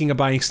was thinking of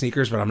buying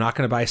sneakers, but I'm not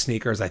going to buy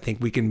sneakers. I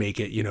think we can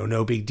make it, you know,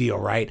 no big deal,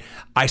 right?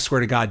 I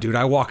swear to God, dude,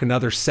 I walk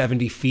another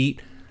 70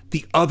 feet.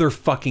 The other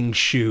fucking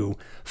shoe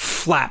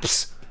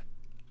flaps.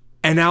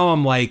 And now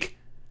I'm like,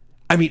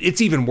 I mean,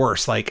 it's even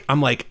worse. Like, I'm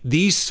like,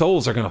 these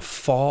soles are going to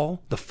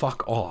fall the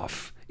fuck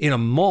off in a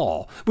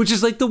mall, which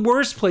is like the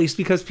worst place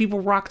because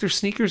people rock their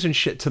sneakers and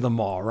shit to the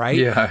mall, right?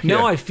 Yeah.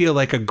 Now I feel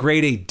like a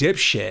grade A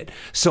dipshit.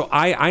 So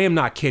I am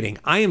not kidding.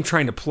 I am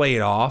trying to play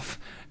it off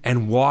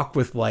and walk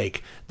with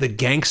like the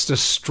gangsta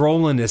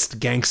strollingest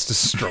gangsta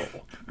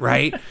stroll.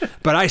 Right?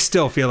 But I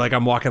still feel like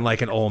I'm walking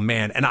like an old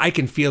man, and I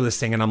can feel this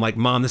thing, and I'm like,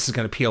 Mom, this is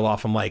going to peel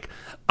off. I'm like,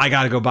 I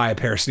got to go buy a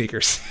pair of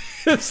sneakers.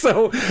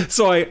 so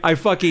I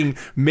fucking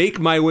make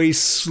my way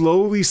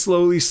slowly,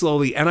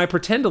 and I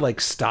pretend to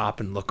like stop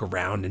and look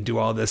around and do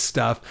all this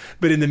stuff.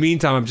 But in the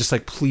meantime, I'm just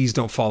like, please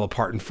don't fall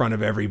apart in front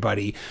of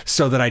everybody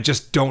so that I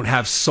just don't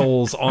have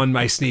soles on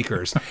my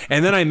sneakers.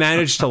 And then I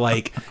managed to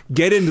like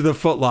get into the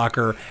Foot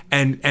Locker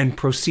and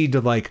proceed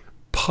to like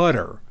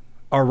putter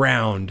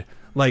around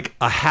like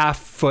a half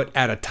foot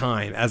at a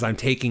time as I'm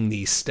taking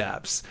these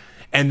steps,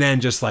 and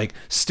then just like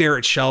stare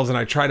at shelves, and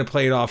I try to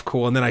play it off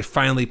cool, and then I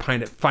finally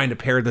find a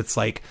pair that's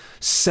like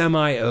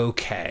semi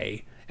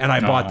okay, and I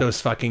bought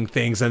those fucking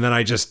things, and then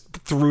I just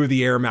threw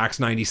the Air Max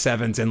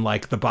 97s in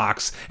like the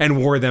box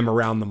and wore them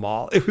around the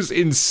mall. It was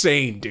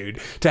insane, dude,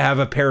 to have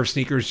a pair of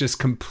sneakers just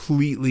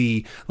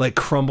completely like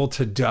crumble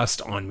to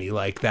dust on me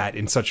like that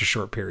in such a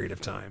short period of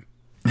time.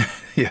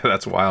 Yeah,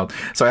 that's wild.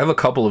 So I have a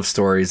couple of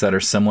stories that are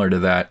similar to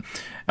that.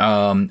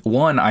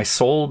 One, I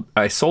sold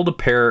a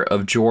pair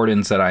of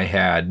Jordans that I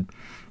had.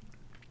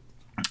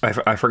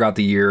 I forgot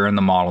the year and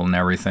the model and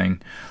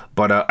everything,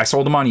 but I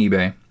sold them on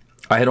eBay.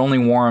 I had only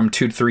worn them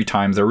 2 to 3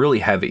 times. They're really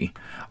heavy.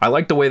 I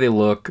like the way they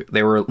look.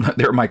 They were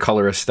my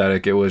color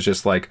aesthetic. It was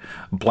just like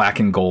black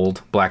and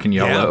gold, black and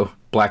yellow. Yeah.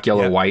 Black,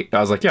 yellow, white. I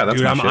was like, yeah, that's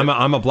Dude, my shit.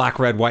 I'm a black,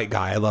 red, white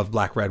guy. I love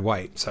black, red,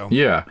 white. So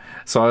yeah.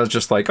 So I was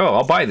just like, oh,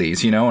 I'll buy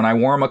these, you know. And I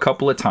wore them a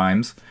couple of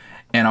times,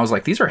 and I was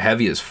like, these are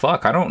heavy as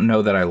fuck. I don't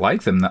know that I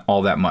like them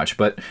all that much,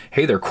 but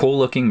hey, they're cool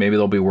looking. Maybe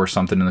they'll be worth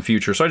something in the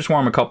future. So I just wore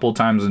them a couple of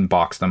times and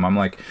boxed them. I'm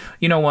like,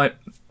 you know what?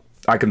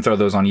 I can throw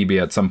those on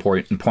eBay at some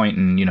point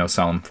and you know,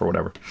 sell them for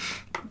whatever.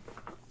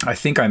 I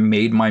think I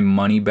made my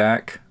money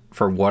back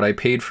for what I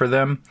paid for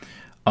them.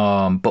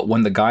 But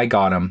when the guy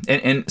got them,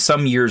 and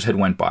some years had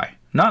went by.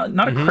 Not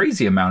a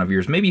crazy amount of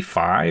years, maybe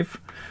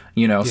 5,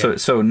 you know,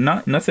 so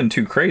not nothing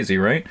too crazy,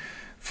 right?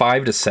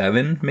 5 to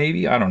 7,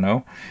 maybe, I don't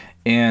know.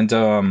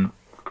 And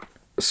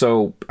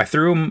so I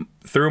threw him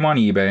on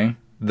eBay.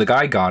 The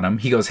guy got him.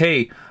 He goes,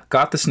 hey,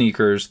 got the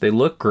sneakers. They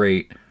look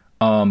great.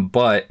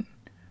 But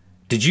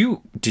did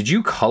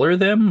you color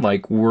them?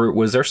 Like,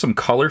 was there some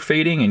color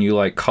fading and you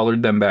like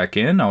colored them back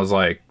in? I was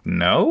like,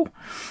 no.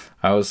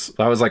 I was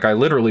like, I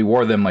literally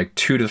wore them like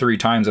 2 to 3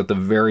 times at the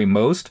very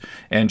most,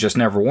 and just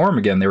never wore them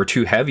again. They were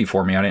too heavy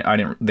for me.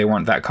 They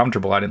weren't that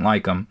comfortable. I didn't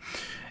like them.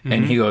 Mm-hmm.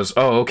 And he goes,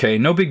 oh, okay,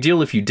 no big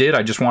deal if you did.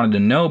 I just wanted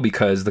to know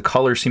because the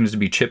color seems to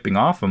be chipping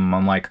off them.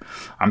 I'm like,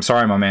 I'm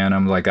sorry, my man.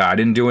 I'm like, I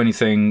didn't do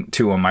anything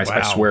to them. I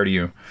swear to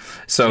you.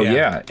 So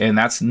yeah, and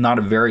that's not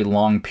a very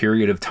long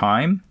period of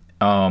time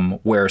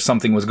where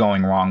something was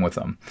going wrong with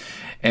them.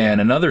 And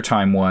another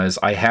time was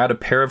I had a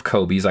pair of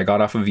Kobe's I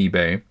got off of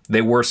eBay.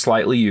 They were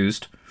slightly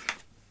used.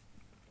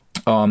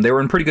 They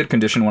were in pretty good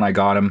condition when I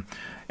got them,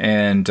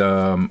 and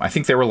I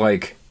think they were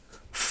like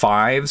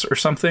 5s or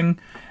something,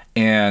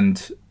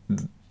 and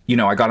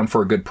I got them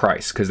for a good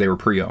price because they were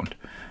pre-owned,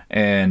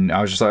 and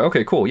I was just like,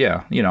 okay, cool,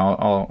 yeah,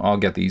 I'll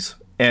get these.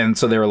 And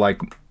so they were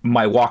like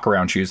my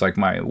walk-around shoes, like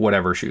my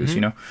whatever shoes,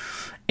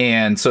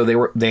 and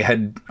so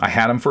I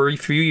had them for a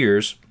few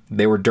years.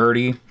 They were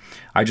dirty.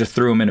 I just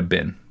threw them in a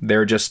bin.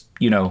 They're just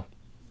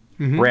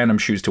random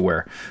shoes to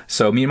wear.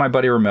 So me and my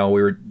buddy Ramel,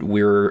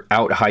 we were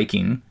out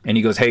hiking, and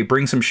he goes, hey,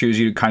 bring some shoes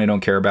you kind of don't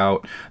care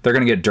about. They're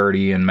gonna get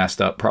dirty and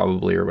messed up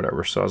probably or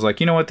whatever. So I was like,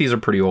 you know what, these are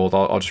pretty old.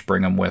 I'll just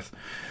bring them with.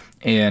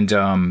 And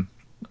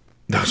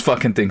those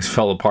fucking things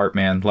fell apart,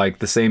 man. Like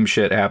the same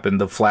shit happened.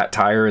 The flat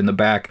tire in the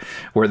back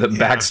where the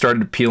back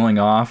started peeling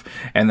off,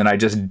 and then I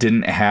just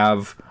didn't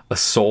have a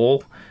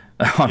sole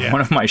on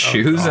one of my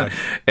shoes.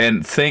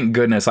 And thank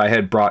goodness I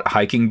had brought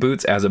hiking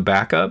boots as a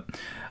backup.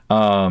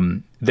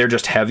 They're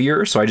just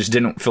heavier, so I just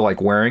didn't feel like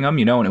wearing them,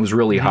 and it was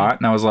really hot.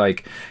 And I was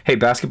like, hey,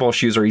 basketball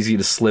shoes are easy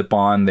to slip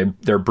on.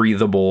 They're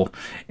breathable,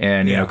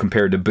 and,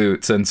 compared to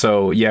boots. And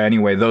so,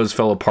 anyway, those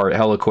fell apart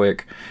hella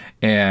quick.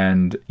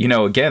 And,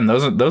 again,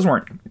 those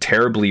weren't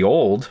terribly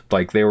old.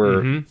 Like they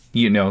were,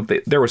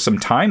 there was some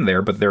time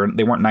there, but they weren't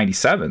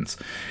 97s.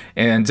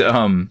 And,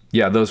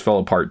 those fell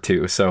apart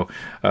too. So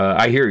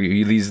I hear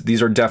you.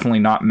 These are definitely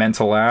not meant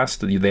to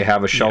last. They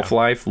have a shelf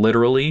life,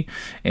 literally.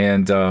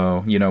 And,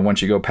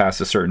 once you go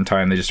past a certain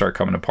time, they just start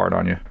coming apart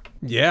on you.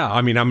 Yeah,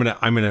 I mean, I'm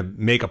gonna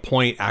make a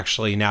point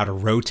actually now to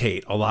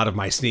rotate a lot of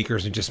my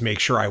sneakers and just make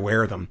sure I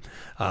wear them,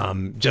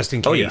 just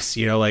in case.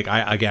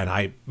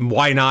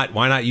 Why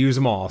not use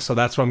them all? So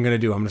that's what I'm gonna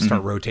do. I'm gonna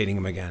start rotating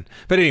them again.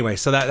 But anyway,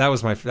 so that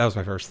was my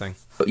first thing.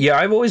 Yeah,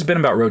 I've always been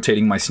about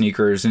rotating my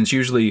sneakers, and it's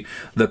usually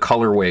the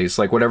colorways.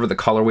 Like whatever the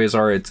colorways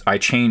are,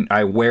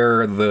 I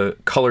wear the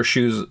color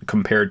shoes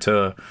compared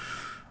to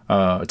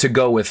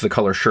go with the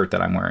color shirt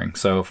that I'm wearing.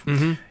 So,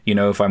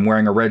 if I'm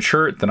wearing a red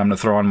shirt, then I'm going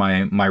to throw on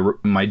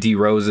my D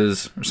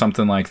Roses or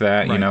something like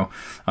that, right.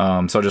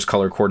 So I'll just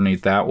color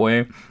coordinate that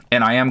way.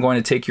 And I am going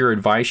to take your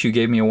advice you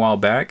gave me a while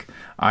back.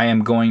 I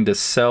am going to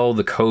sell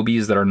the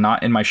Kobe's that are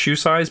not in my shoe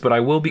size, but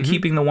I will be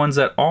keeping the ones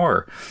that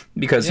are,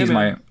 because he's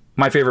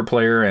my favorite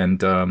player, and,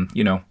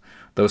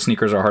 those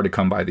sneakers are hard to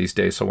come by these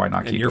days, so why not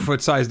keep them? And your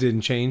foot size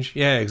didn't change?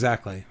 Yeah,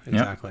 exactly.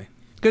 Yep.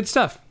 Good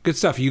stuff.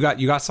 You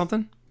got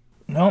something?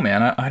 No,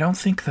 man, I don't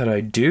think that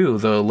I do.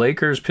 The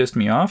Lakers pissed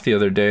me off the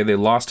other day. They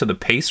lost to the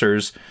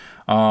Pacers.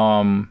 It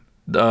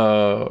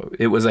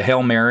was a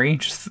Hail Mary.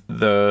 Just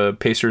the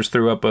Pacers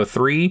threw up a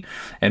 3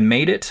 and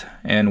made it,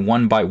 and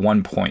won by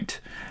 1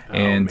 point.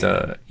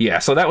 So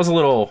that was a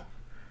little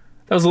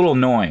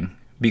annoying,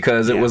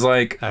 because it was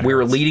like we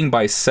were leading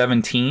by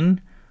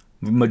 17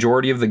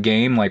 majority of the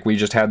game. Like we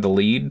just had the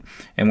lead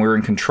and we were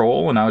in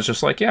control, and I was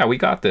just like, yeah, we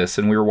got this.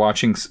 And we were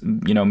watching,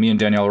 me and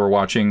Danielle were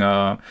watching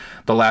the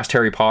last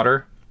Harry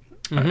Potter.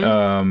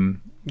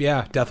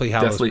 Deathly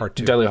Hallows Part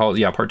 2. Deathly Hallows,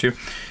 Part 2.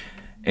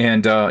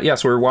 And so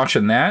we were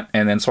watching that,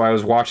 and then so I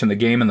was watching the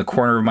game in the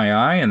corner of my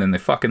eye, and then they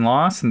fucking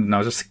lost, and I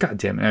was just like, God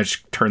damn it. And I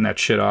just turned that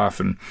shit off,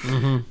 and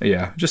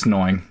just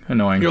annoying.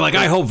 You're like,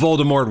 I hope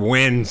Voldemort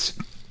wins.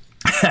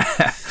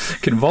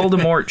 Can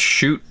Voldemort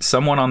shoot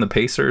someone on the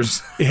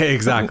Pacers? Yeah,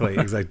 exactly.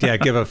 Yeah,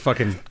 give a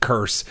fucking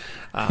curse.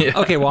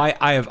 Okay, well,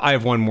 I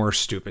have one more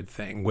stupid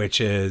thing,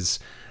 which is,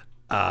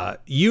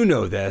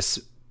 this,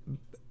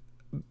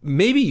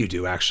 maybe you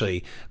do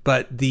actually,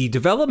 but the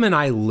development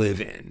I live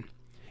in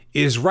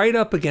is right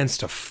up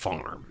against a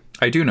farm.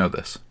 I do know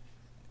this.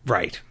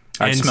 Right.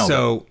 I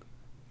smell it.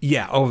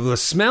 Yeah, the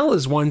smell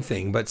is one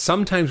thing, but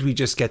sometimes we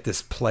just get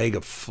this plague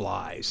of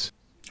flies.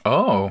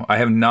 Oh, I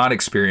have not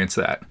experienced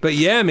that. But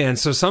yeah, man.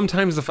 So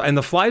sometimes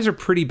the flies are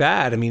pretty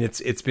bad. I mean,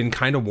 it's been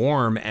kind of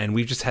warm, and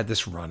we've just had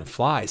this run of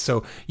flies.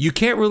 So you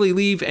can't really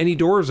leave any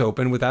doors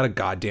open without a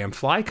goddamn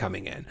fly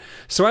coming in.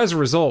 So as a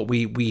result,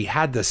 we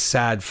had this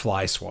sad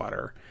fly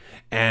swatter.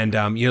 And,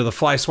 the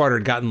fly swatter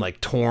had gotten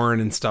like torn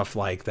and stuff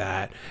like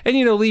that. And,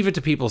 leave it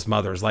to people's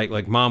mothers.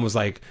 Like mom was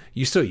like,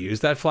 you still use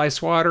that fly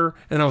swatter?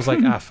 And I was like,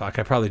 fuck,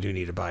 I probably do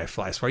need to buy a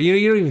fly swatter.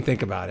 You don't even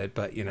think about it,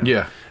 but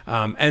Yeah.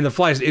 And the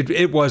flies,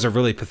 it was a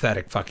really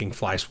pathetic fucking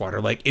fly swatter.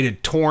 Like it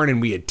had torn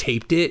and we had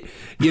taped it,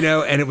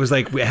 and it was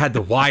like, we had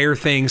the wire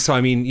thing. So,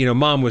 I mean,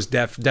 mom was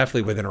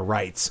definitely within her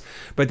rights.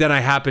 But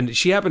then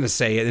she happened to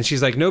say it, and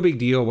she's like, no big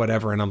deal,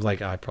 whatever. And I'm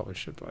like, I probably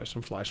should buy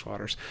some fly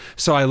swatters.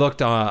 So I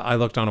looked on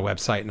a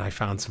website, and I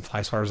found some fly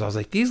swatters. I was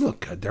like, these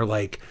look good. They're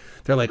like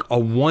a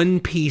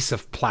one piece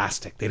of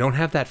plastic. They don't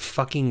have that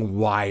fucking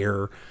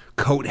wire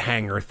coat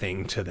hanger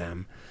thing to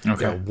them. Okay.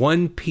 They're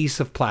one piece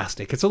of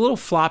plastic. It's a little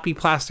floppy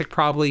plastic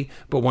probably,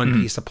 but one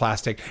piece of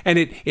plastic. And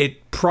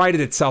it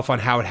prided itself on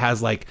how it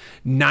has like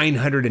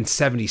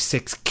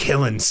 976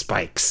 killing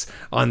spikes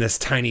on this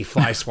tiny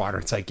fly swatter.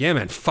 It's like, yeah,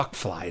 man, fuck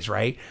flies,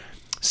 right?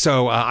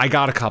 So I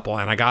got a couple,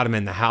 and I got them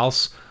in the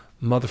house.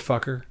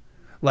 Motherfucker.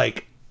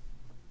 Like,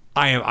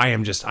 I'm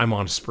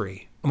on a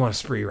spree. I'm on a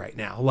spree right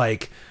now.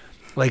 Like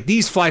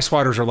these fly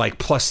swatters are like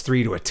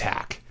 +3 to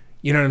attack.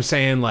 You know what I'm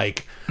saying?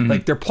 Like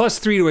they're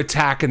 +3 to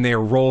attack and they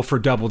roll for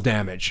double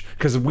damage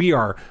because we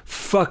are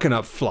fucking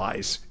up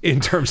flies in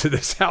terms of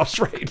this house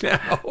right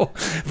now.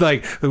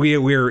 Like we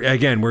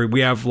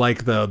have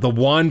like the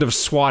wand of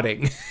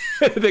swatting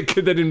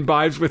that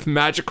imbibes with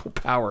magical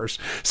powers.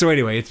 So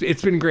anyway,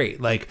 it's been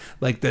great. Like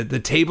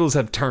the tables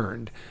have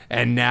turned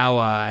and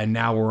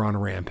now we're on a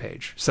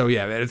rampage. So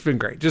yeah, man, it's been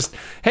great. Just,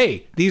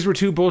 hey, these were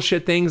 2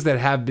 bullshit things that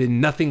have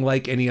been nothing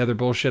like any other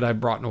bullshit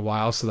I've brought in a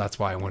while. So that's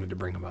why I wanted to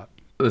bring them up.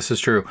 This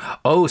is true.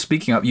 Oh,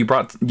 speaking of, you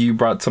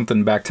brought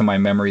something back to my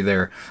memory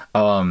there.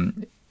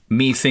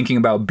 Me thinking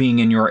about being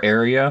in your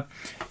area,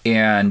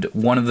 and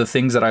one of the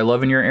things that I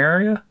love in your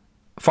area,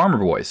 Farmer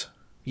Boys.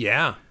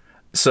 Yeah.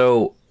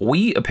 So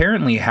we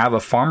apparently have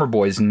a Farmer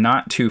Boys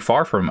not too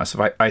far from us.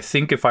 I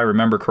think if I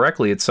remember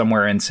correctly, it's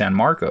somewhere in San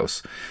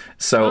Marcos.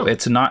 So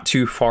It's not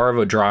too far of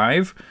a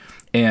drive.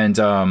 And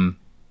I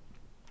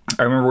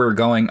remember we were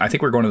going. I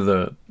think we were going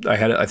to I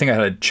had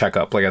a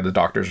checkup, like at the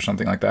doctor's or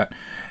something like that.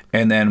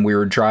 And then we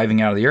were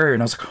driving out of the area,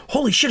 and I was like,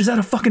 holy shit, is that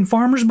a fucking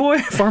Farmer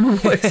Boys?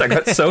 I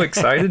got so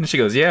excited. And she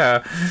goes,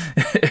 yeah.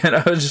 And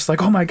I was just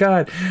like, oh my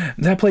God,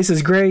 that place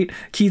is great.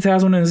 Keith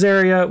has one in his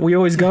area. We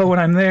always go when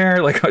I'm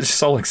there. Like, I was just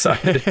so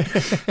excited.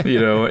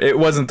 It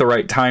wasn't the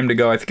right time to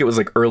go. I think it was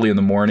like early in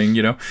the morning,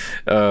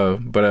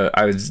 but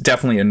I was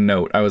definitely a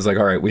note. I was like,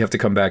 all right, we have to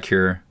come back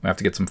here. We have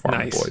to get some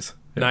Farmer Boys.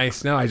 Yeah.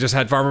 Nice. No, I just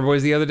had Farmer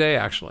Boys the other day,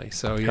 actually.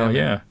 So, yeah. Hell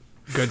yeah.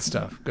 Good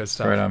stuff.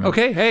 Right on, man.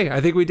 Okay, hey,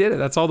 I think we did it.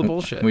 That's all the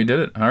bullshit. We did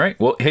it. All right.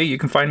 Well, hey, you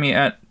can find me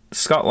at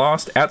Scott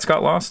Lost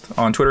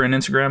on Twitter and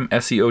Instagram,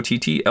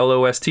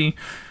 SCOTTLOST,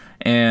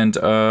 and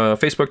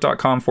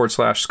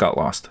Facebook.com/Scott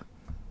Lost.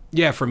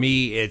 Yeah, for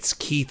me, it's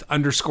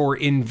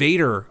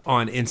Keith_Invader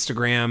on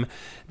Instagram.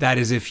 That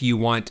is if you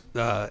want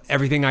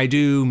everything I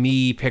do,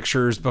 me,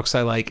 pictures, books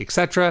I like,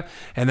 etc.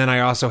 And then I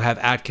also have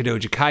at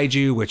Kadoja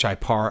Kaiju, which I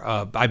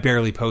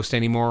barely post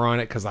anymore on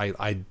it because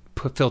I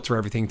filter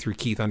everything through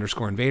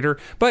Keith_Invader.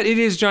 But it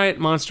is giant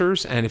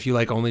monsters, and if you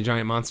like only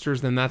giant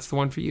monsters, then that's the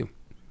one for you.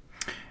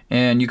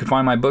 And you can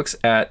find my books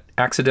at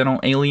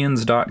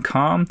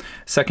accidentalaliens.com,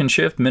 Second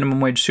Shift,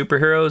 Minimum Wage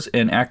Superheroes,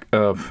 and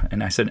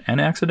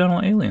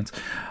Accidental Aliens.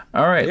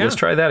 All right, Let's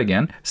try that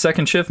again.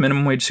 Second Shift,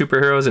 Minimum Wage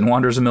Superheroes, and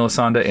Wanderers of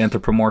Melisanda,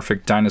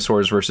 Anthropomorphic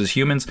Dinosaurs versus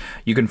Humans.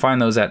 You can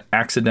find those at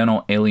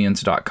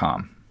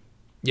accidentalaliens.com.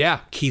 Yeah,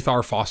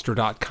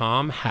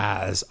 KeithRFoster.com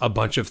has a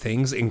bunch of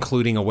things,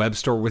 including a web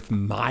store with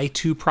my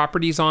 2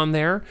 properties on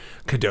there.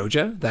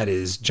 Kadoja, that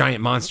is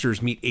Giant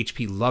Monsters Meet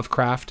H.P.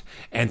 Lovecraft,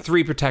 and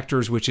 3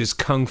 Protectors, which is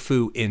Kung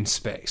Fu in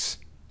Space.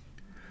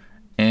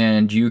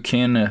 And you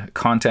can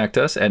contact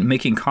us at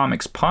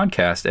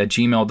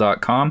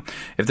makingcomicspodcast@gmail.com.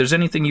 If there's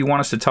anything you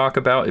want us to talk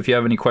about, if you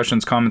have any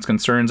questions, comments,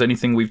 concerns,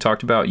 anything we've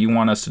talked about you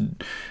want us to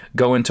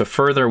go into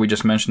further, we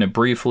just mentioned it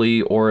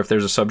briefly, or if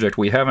there's a subject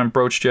we haven't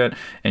broached yet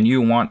and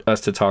you want us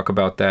to talk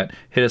about that,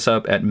 hit us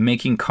up at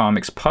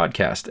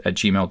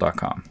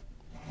makingcomicspodcast@gmail.com.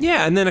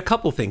 Yeah, and then a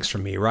couple things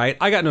from me, right?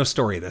 I got no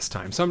story this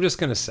time, so I'm just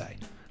going to say,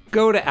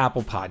 go to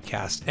Apple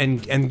Podcast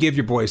and give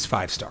your boys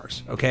 5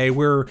 stars, okay?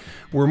 We're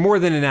more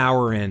than an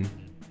hour in.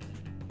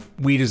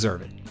 We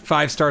deserve it.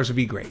 5 stars would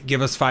be great.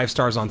 Give us 5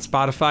 stars on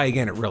Spotify.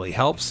 Again, it really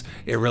helps.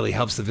 It really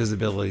helps the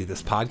visibility of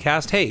this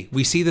podcast. Hey,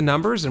 we see the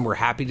numbers, and we're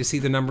happy to see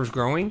the numbers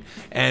growing.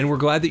 And we're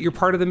glad that you're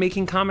part of the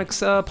Making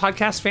Comics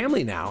podcast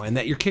family now, and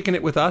that you're kicking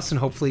it with us, and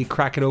hopefully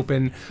cracking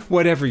open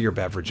whatever your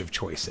beverage of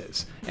choice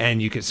is.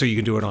 And you can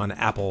do it on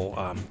Apple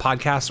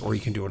Podcasts, or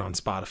you can do it on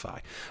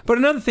Spotify. But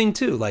another thing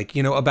too,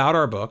 about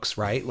our books,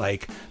 right?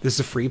 Like, this is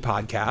a free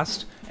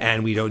podcast,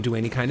 and we don't do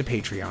any kind of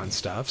Patreon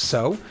stuff.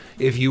 So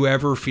if you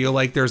ever feel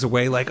like there's a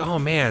way, like, oh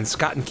man,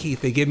 Scott and Keith,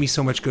 they give me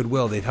so much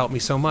goodwill, they've helped me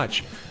so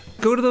much,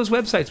 go to those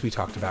websites we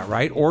talked about,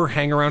 right? Or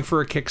hang around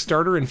for a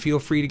Kickstarter and feel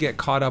free to get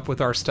caught up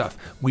with our stuff.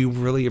 We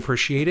really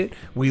appreciate it.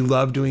 We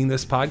love doing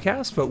this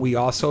podcast, but we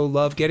also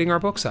love getting our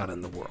books out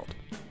in the world.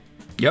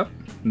 Yep,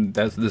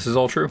 this is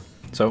all true.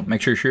 So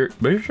make sure you're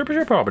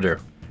proper.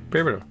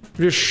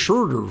 Just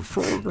shorter.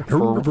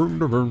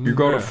 You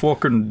got a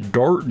fucking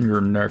dart in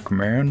your neck,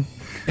 man.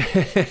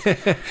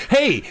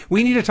 Hey,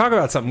 we need to talk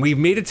about something. We've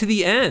made it to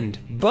the end,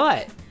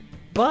 but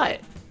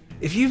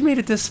if you've made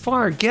it this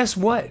far, guess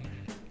what?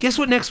 Guess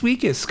what next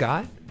week is,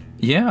 Scott?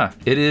 Yeah,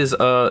 it is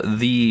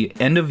the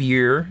end of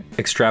year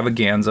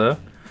extravaganza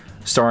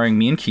starring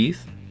me and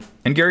Keith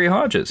and Gary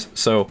Hodges.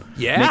 So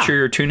make sure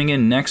you're tuning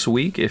in next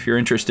week if you're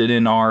interested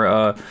in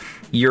our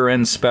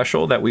year-end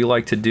special that we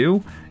like to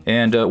do.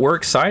 And we're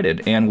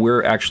excited, and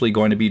we're actually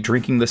going to be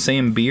drinking the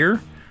same beer.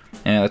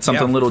 And it's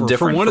something a little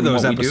different for one of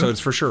those episodes,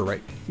 for sure,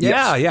 right?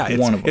 Yes, yeah.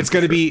 It's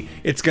going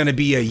to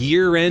be a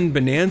year-end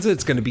bonanza.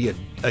 It's going to be a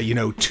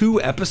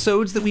 2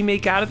 episodes that we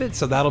make out of it.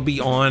 So that'll be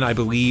on, I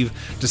believe,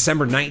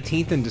 December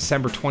 19th and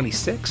December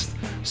 26th.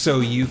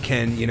 So you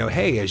can,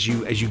 hey, as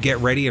you get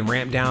ready and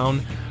ramp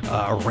down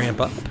or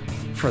ramp up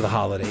for the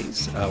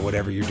holidays,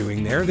 whatever you're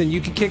doing there, then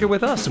you can kick it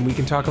with us, and we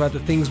can talk about the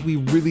things we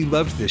really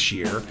loved this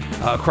year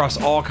across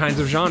all kinds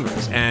of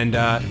genres. And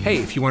hey,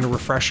 if you want a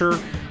refresher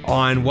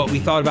on what we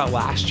thought about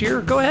last year,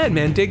 go ahead,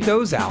 man, dig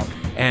those out.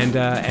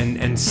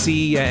 and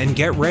see and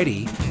get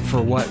ready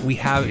for what we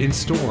have in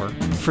store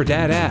for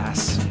Dad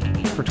Ass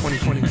for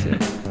 2022.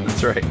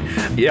 That's right.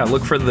 Yeah,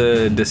 look for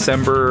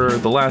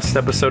the last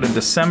episode in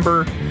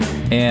December,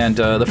 and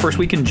the first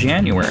week in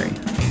January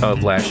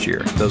of last year.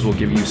 Those will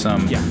give you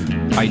some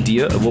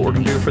idea of what we're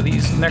going to do for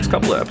these next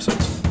couple of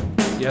episodes.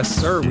 Yes,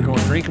 sir. We're going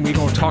to drink and we're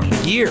going to talk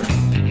the gear.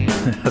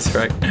 That's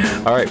right.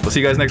 All right, we'll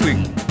see you guys next week.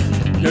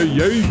 Yay,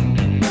 yay.